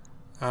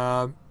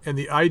 And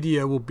the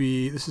idea will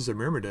be, this is a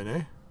Myrmidon,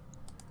 eh?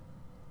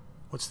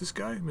 What's this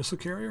guy? Missile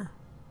carrier?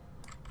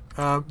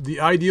 The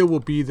idea will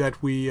be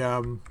that we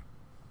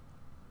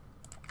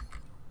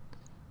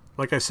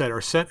like I said, are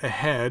sent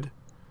ahead.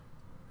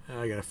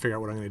 I gotta figure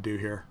out what I'm gonna do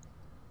here.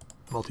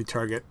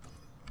 Multi-target.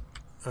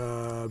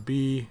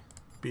 B,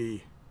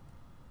 B,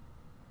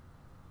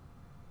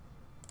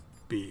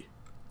 B.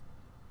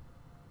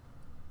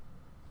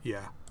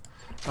 Yeah.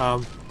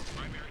 Primary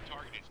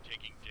target is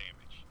taking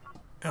damage.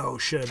 Oh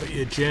shit, I bet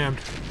you jammed.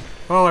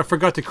 Oh, I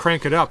forgot to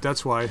crank it up,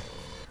 that's why.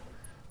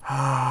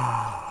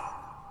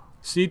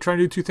 See, trying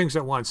to do two things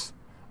at once.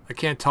 I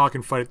can't talk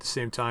and fight at the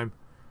same time.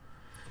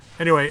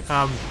 Anyway,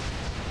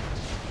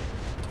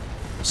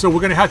 so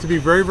we're going to have to be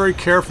very, very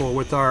careful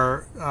with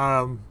our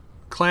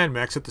clan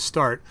mechs at the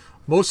start.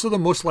 Most of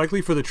them, most likely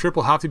for the trip,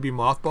 will have to be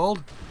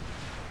mothballed.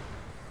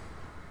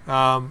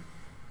 And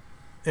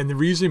the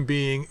reason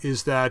being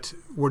is that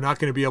we're not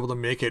going to be able to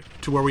make it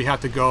to where we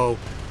have to go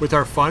with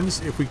our funds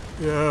if we...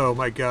 Oh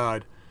my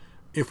god.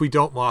 If we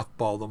don't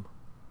mothball them.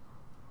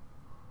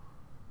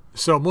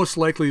 So most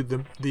likely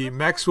the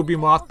mechs will be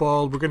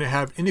mothballed. We're going to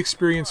have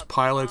inexperienced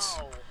pilots.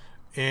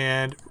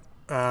 And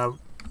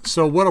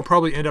so what'll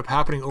probably end up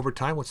happening over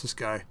time... What's this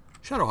guy?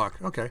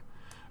 Shadowhawk. Okay.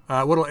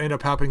 What'll end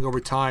up happening over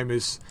time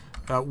is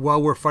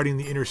while we're fighting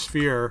the inner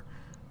sphere,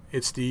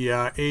 it's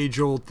the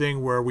age-old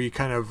thing where we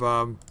kind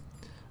of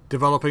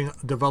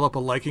develop a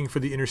liking for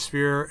the inner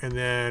sphere and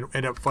then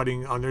end up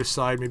fighting on their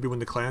side maybe when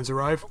the clans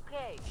arrive.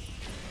 Okay.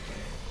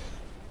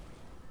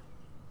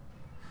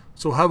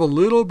 So we'll have a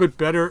little bit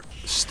better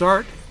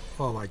start.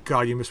 Oh my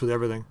god, you missed with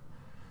everything.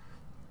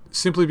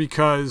 Simply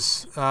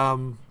because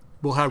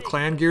we'll have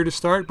clan gear to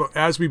start, but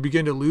as we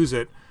begin to lose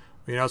it,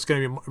 you know, it's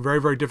going to be very,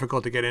 very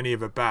difficult to get any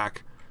of it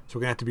back. So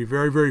we're going to have to be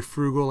very, very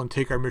frugal and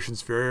take our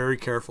missions very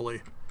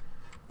carefully.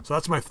 So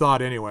that's my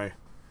thought anyway.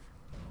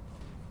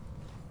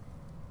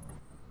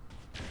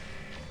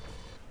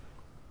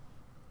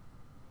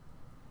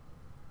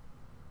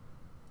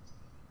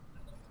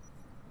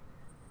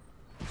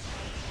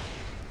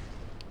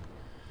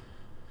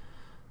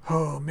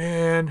 Oh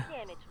man.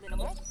 Damage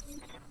minimal.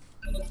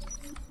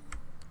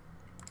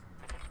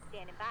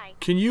 Standing by.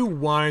 Can you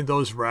wind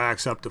those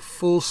racks up to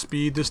full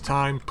speed this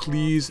time,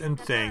 please, and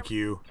thank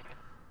you.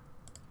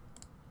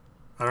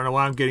 I don't know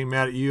why I'm getting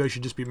mad at you. I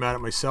should just be mad at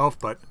myself,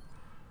 but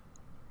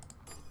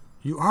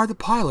you are the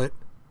pilot,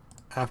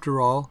 after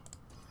all.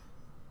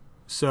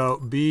 So,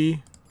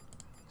 B,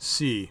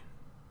 C.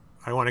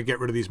 I want to get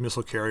rid of these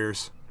missile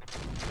carriers.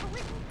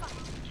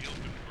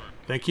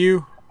 Thank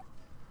you.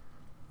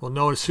 We'll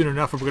know soon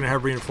enough if we're going to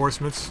have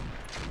reinforcements.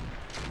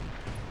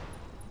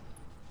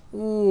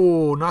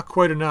 Ooh, not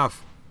quite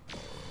enough.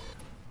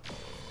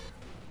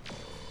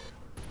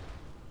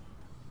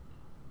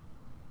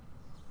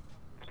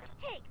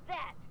 Take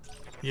that.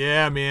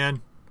 Yeah,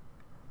 man.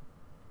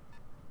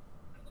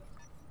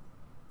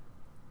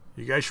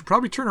 You guys should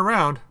probably turn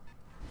around.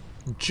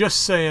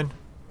 Just saying.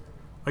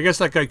 I guess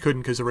that guy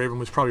couldn't because the Raven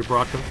was probably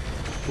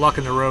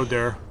blocking the road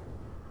there.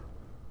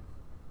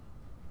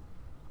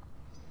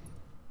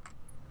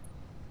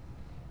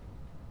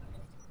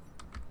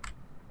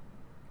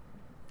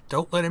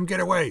 Don't let him get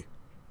away.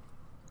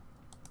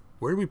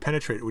 Where did we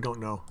penetrate? We don't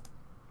know.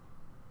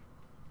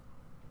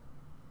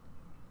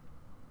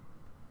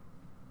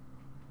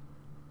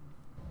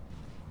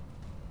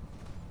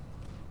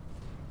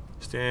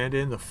 Stand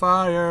in the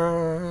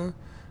fire.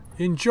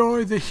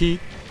 Enjoy the heat.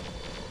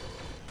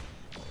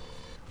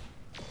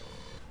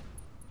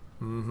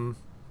 Mm-hmm.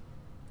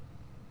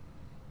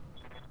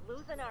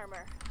 Losing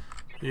armor.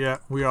 Yeah,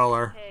 we all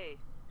are. Hey.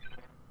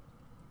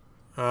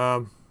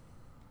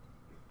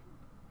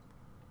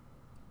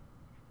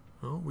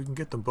 Well, we can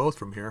get them both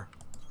from here.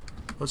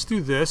 Let's do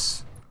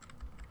this.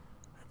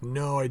 I have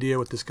no idea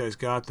what this guy's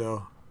got,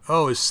 though.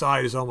 Oh, his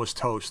side is almost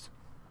toast.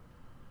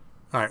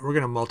 Alright, we're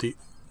going to multi...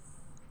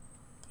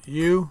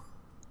 You.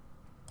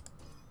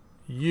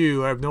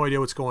 I have no idea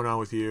what's going on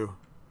with you.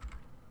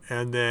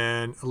 And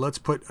then let's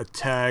put a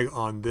tag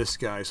on this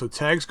guy. So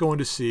tag's going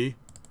to C.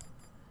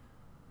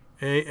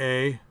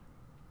 A,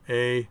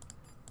 B,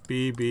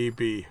 B,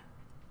 B.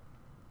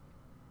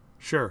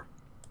 Sure.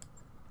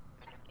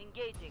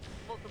 Engaging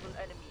multiple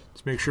enemies.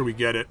 Let's make sure we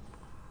get it.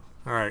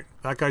 Alright,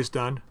 that guy's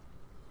done.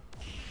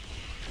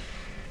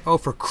 Oh,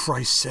 for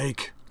Christ's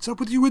sake. What's up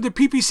with you with the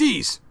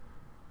PPCs?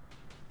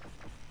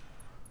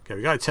 Okay,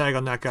 we got a tag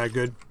on that guy.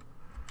 Good.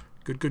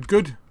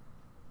 Good.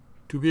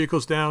 2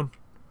 vehicles down.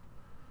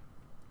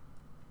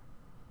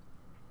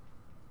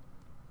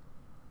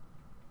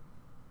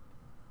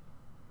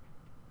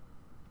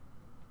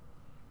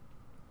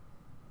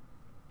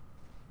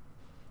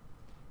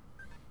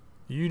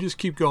 You just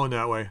keep going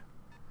that way.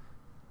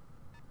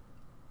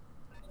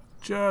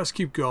 Just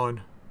keep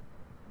going.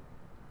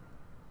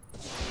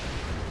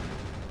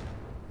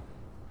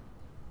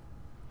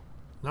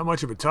 Not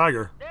much of a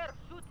tiger. They're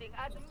shooting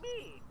at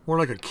me. More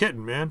like a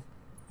kitten, man.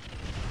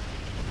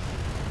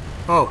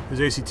 Oh, his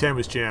AC-10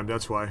 was jammed,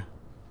 that's why.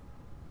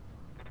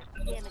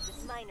 Damage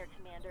is minor,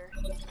 Commander.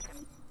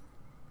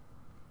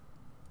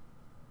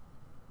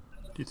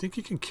 Do you think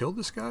he can kill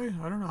this guy?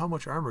 I don't know how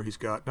much armor he's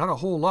got. Not a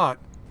whole lot.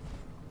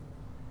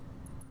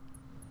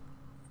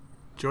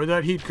 Enjoy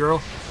that heat,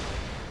 girl.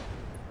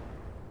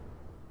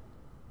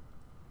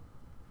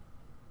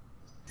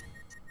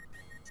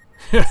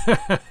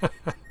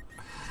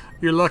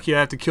 You're lucky I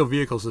have to kill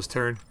vehicles this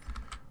turn.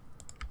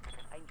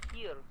 I'm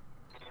here.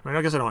 I mean,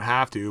 I guess I don't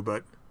have to,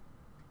 but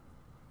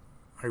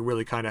I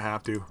really kind of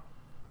have to.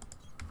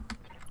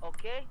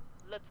 Okay,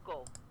 let's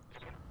go.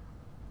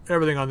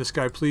 Everything on this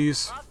guy,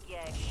 please.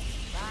 Okay.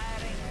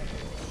 Firing.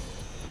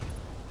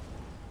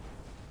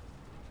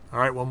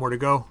 Alright, one more to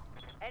go.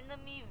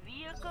 Enemy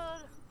vehicle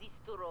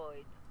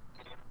destroyed.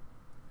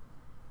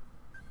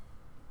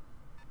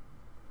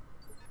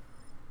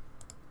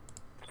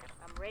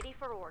 I'm ready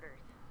for orders.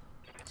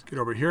 Let's get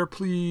over here,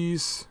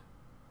 please.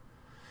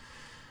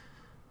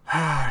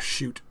 Ah,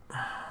 shoot.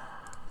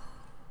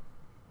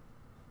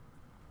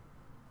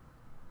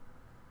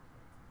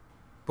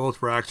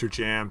 Both racks are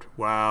jammed.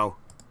 Wow.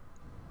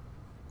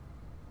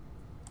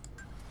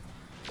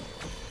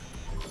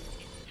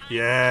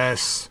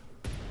 Yes.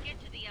 Get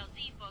to the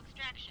LZ for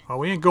extraction. Oh,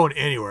 we ain't going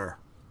anywhere.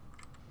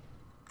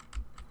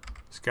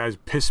 This guy's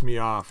pissed me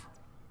off.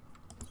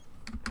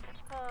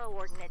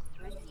 Ordnance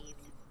received.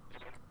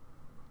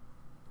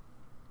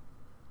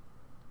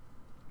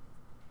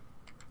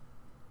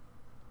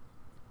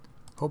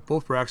 Hope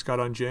both racks got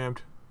unjammed.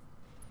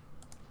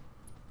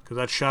 Because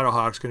that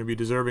Shadowhawk's going to be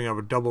deserving of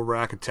a double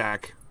rack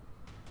attack.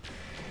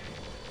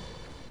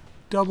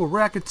 Double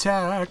rack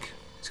attack!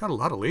 He's got a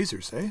lot of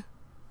lasers, eh?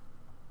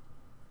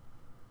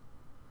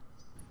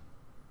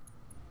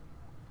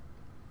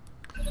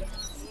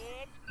 It's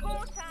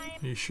go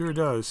time. He sure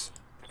does.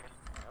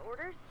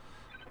 Orders?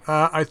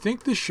 I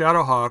think the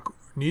Shadowhawk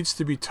needs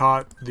to be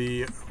taught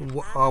the...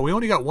 we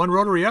only got one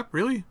rotary up?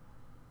 Really?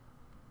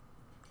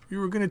 You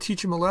were going to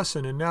teach him a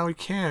lesson, and now he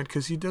can't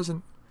because he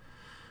doesn't...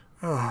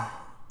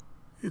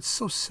 it's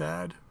so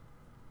sad.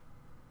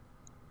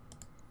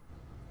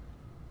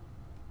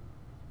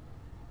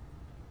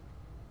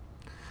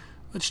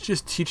 Let's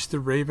just teach the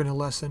Raven a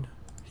lesson.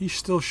 He's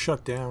still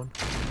shut down.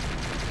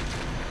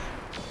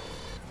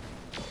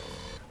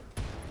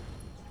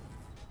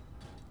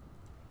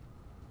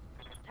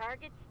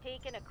 Target's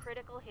taken a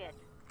critical hit.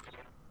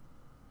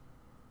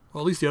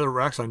 Well, at least the other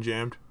rack's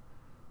unjammed.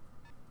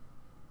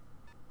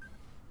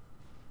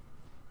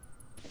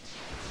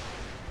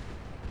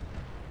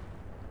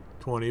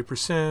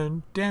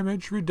 %20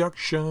 damage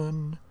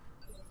reduction.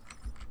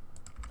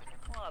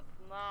 What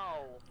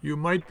now? You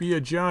might be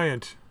a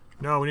giant.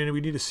 No, we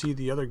need to see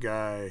the other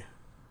guy.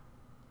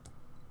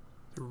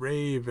 The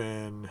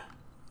Raven.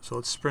 So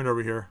let's sprint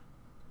over here.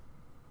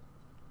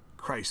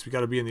 Christ, we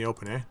gotta be in the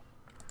open, eh?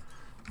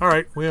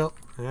 Alright, well,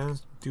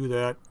 let's do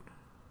that.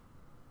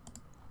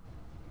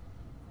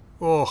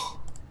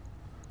 Oh.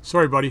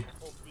 Sorry, buddy.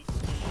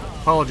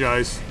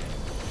 Apologize.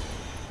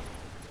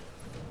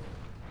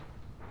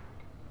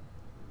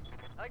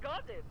 I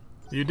got him.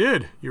 You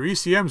did.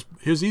 His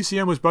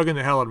ECM was bugging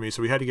the hell out of me,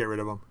 so we had to get rid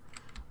of him.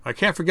 I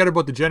can't forget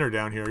about the Jenner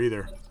down here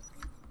either.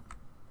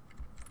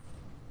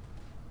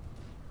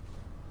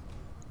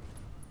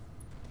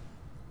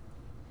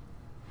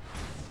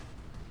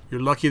 You're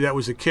lucky that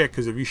was a kick,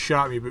 because if you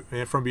shot me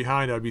from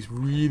behind, I'd be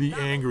really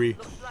angry.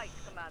 Looks like,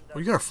 Commander. Oh,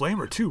 you got a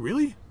flamer too,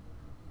 really?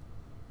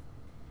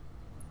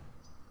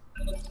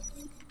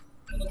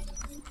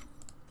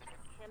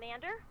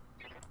 Commander?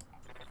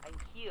 I'm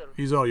here.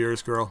 He's all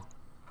yours, girl.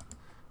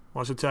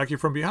 Wants to attack you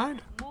from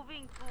behind?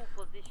 Moving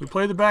to position. We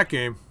play the back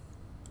game.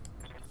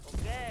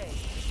 Okay.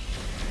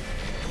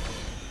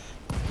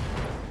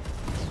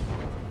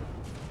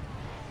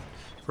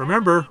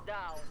 Remember,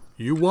 Down.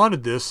 you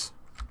wanted this.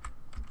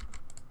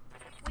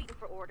 Waiting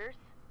for orders.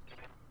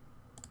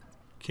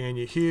 Can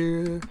you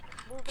hear?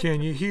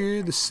 Can you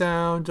hear the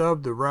sound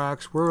of the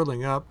rocks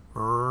whirling up?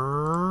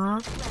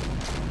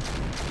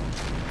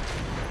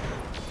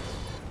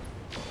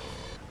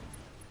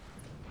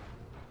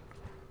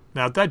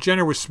 Now, if that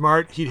Jenner was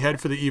smart, he'd head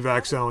for the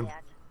evac zone.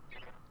 Yet.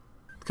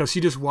 Because he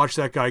just watched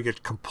that guy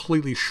get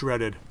completely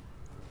shredded.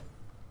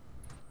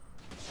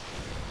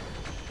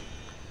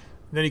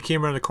 And then he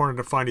came around the corner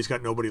to find he's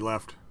got nobody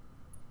left.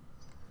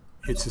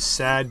 It's a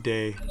sad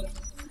day.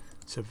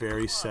 It's a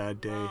very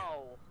sad day.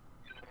 Now.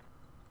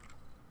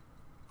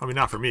 I mean,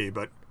 not for me,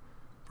 but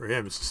for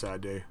him, it's a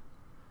sad day.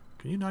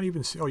 Can you not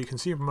even see? Oh, you can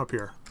see him from up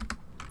here.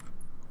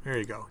 There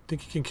you go.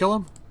 Think you can kill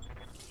him?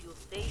 You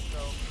say so.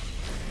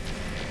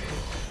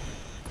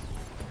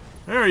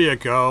 There you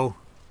go.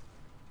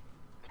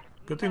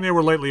 Good thing they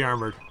were lightly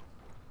armored.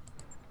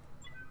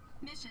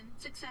 Mission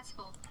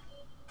successful.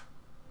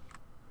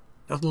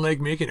 Nothing like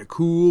making a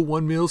cool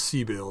 1 mil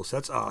C-bills.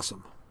 That's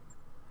awesome.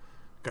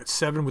 Got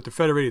 7 with the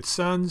Federated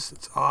Suns.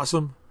 That's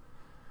awesome.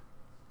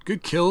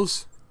 Good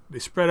kills. They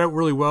spread out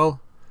really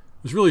well.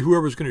 It was really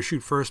whoever was going to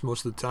shoot first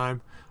most of the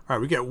time. All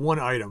right, we got one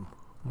item.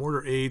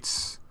 Mortar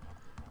 8s.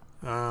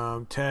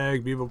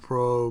 Tag, Beeble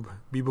Probe.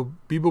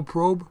 Beeble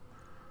Probe.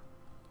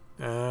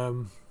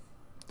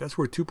 That's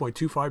worth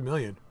 2.25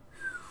 million.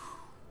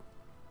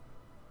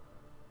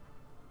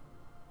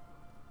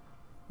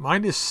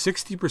 Minus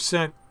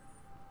 60%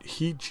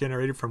 heat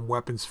generated from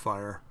weapons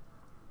fire.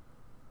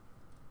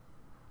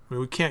 I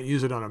mean, we can't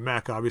use it on a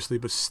mech, obviously,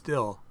 but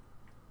still.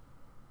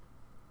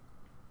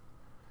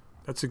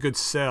 That's a good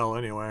sell,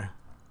 anyway.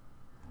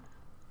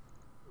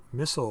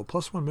 Missile,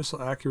 +1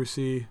 missile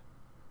accuracy.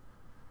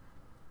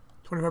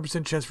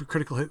 25% chance for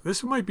critical hit.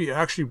 This might be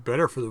actually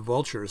better for the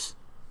vultures.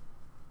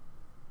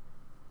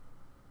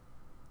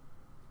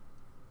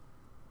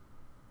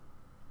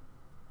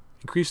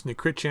 Increasing the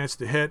crit chance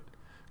to hit.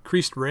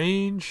 Increased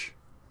range.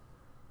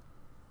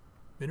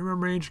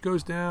 Minimum range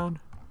goes down.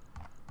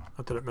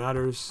 Not that it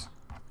matters.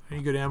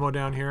 Any good ammo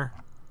down here?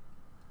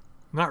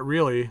 Not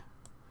really.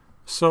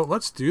 So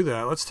let's do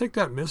that. Let's take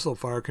that missile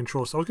fire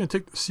control. So I was going to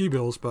take the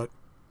C-bills, but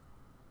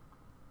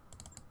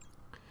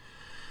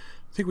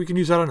I think we can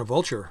use that on a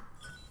vulture.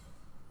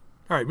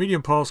 All right,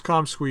 medium pulse,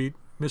 comm suite,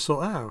 missile.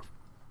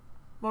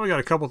 Well, we got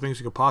a couple things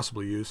we could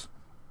possibly use.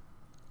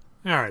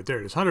 All right, there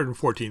it is,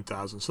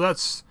 114,000. So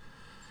that's,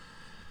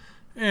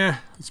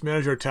 let's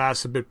manage our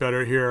tasks a bit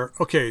better here.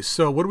 Okay,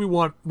 so what do we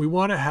want? We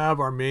want to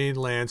have our main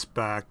lance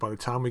back by the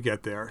time we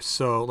get there.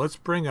 So let's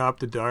bring up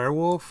the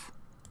direwolf.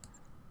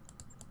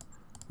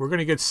 We're going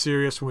to get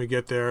serious when we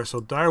get there.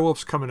 So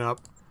direwolf's coming up.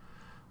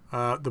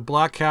 The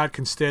black cat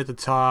can stay at the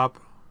top.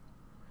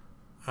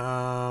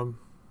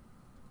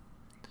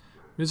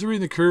 Misery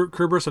and the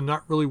Kerberos I'm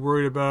not really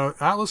worried about.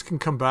 Atlas can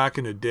come back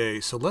in a day.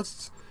 So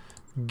let's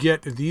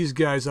get these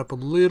guys up a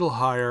little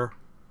higher.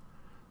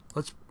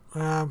 Let's... do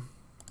I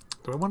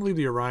want to leave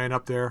the Orion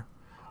up there?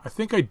 I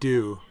think I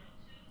do.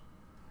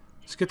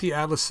 Let's get the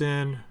Atlas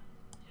in.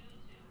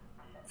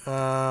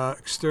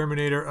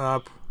 Exterminator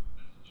up.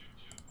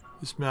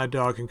 This Mad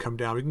Dog can come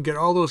down. We can get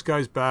all those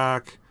guys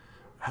back.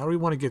 How do we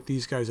want to get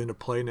these guys into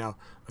play now?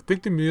 I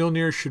think the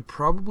Mjolnir should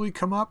probably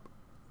come up.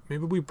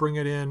 Maybe we bring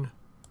it in.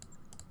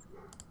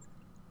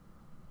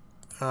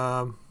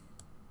 Do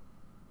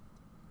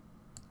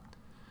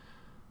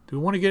we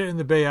want to get it in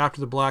the bay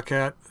after the Black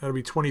Cat? That'll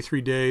be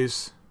 23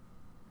 days.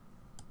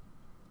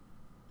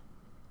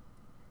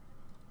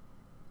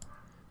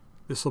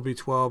 This will be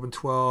 12 and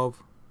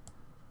 12.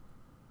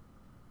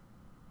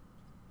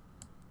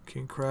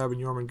 King Crab and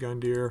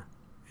Jormungandr,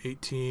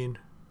 18.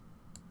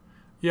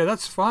 Yeah,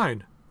 that's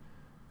fine.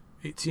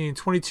 18,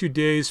 22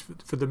 days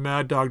for the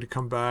Mad Dog to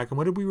come back. And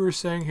what did we were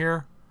saying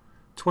here?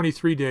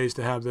 23 days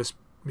to have this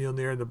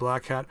Mjolnir and the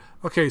Black Hat.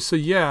 Okay, so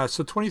yeah,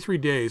 so 23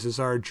 days is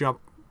our jump.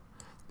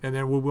 And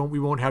then we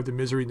won't have the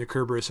Misery and the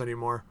Kerberos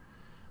anymore.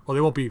 Well,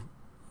 they won't be...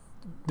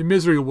 The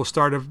Misery will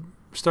start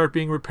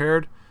being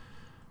repaired.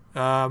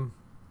 It's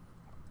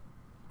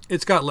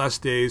got less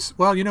days.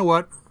 Well, you know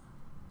what?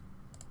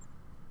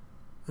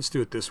 Let's do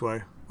it this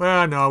way.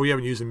 Well, no, we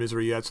haven't used the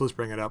Misery yet, so let's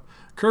bring it up.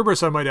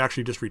 Kerberos I might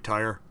actually just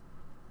retire.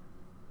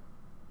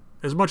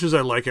 As much as I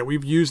like it,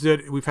 we've used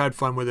it, we've had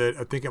fun with it.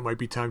 I think it might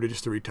be time to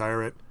just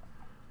retire it.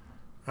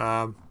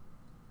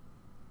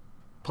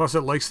 Plus,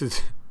 it likes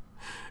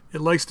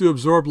to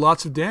absorb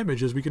lots of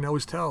damage, as we can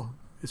always tell.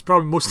 It's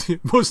probably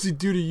mostly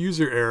due to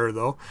user error,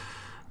 though.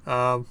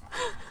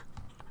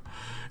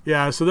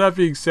 Yeah. So that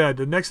being said,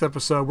 the next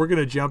episode we're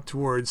gonna jump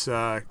towards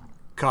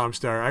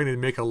Comstar. I'm gonna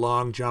make a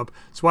long jump.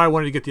 That's why I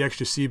wanted to get the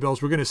extra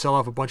C-bills. We're gonna sell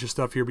off a bunch of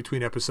stuff here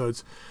between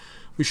episodes.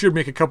 We should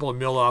make a couple of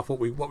mil off what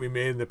we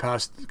made in the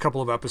past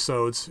couple of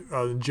episodes,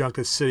 junk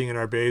that's sitting in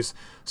our base.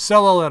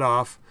 Sell all that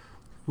off.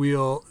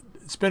 We'll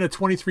spend a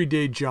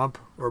 23-day jump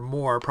or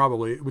more,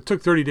 probably. It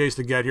took 30 days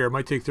to get here. It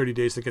might take 30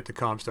 days to get to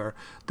Comstar.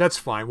 That's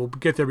fine. We'll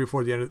get there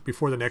before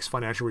the next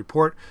financial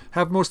report.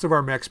 Have most of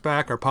our mechs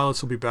back. Our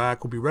pilots will be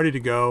back. We'll be ready to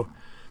go,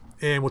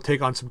 and we'll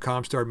take on some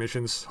Comstar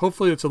missions.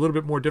 Hopefully, it's a little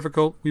bit more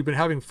difficult. We've been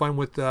having fun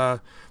with the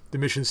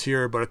missions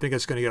here, but I think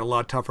it's going to get a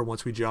lot tougher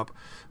once we jump.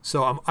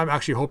 So I'm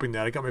actually hoping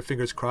that. I got my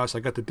fingers crossed.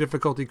 I got the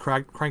difficulty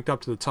cranked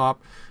up to the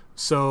top.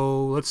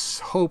 So let's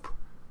hope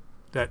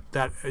that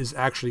is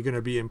actually going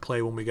to be in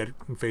play when we get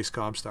and face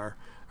Comstar.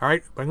 All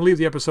right, I'm going to leave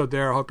the episode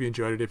there. I hope you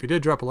enjoyed it. If you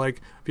did, drop a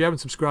like. If you haven't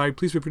subscribed,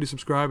 please feel free to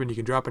subscribe, and you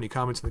can drop any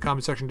comments in the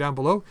comment section down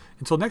below.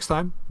 Until next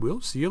time,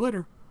 we'll see you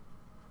later.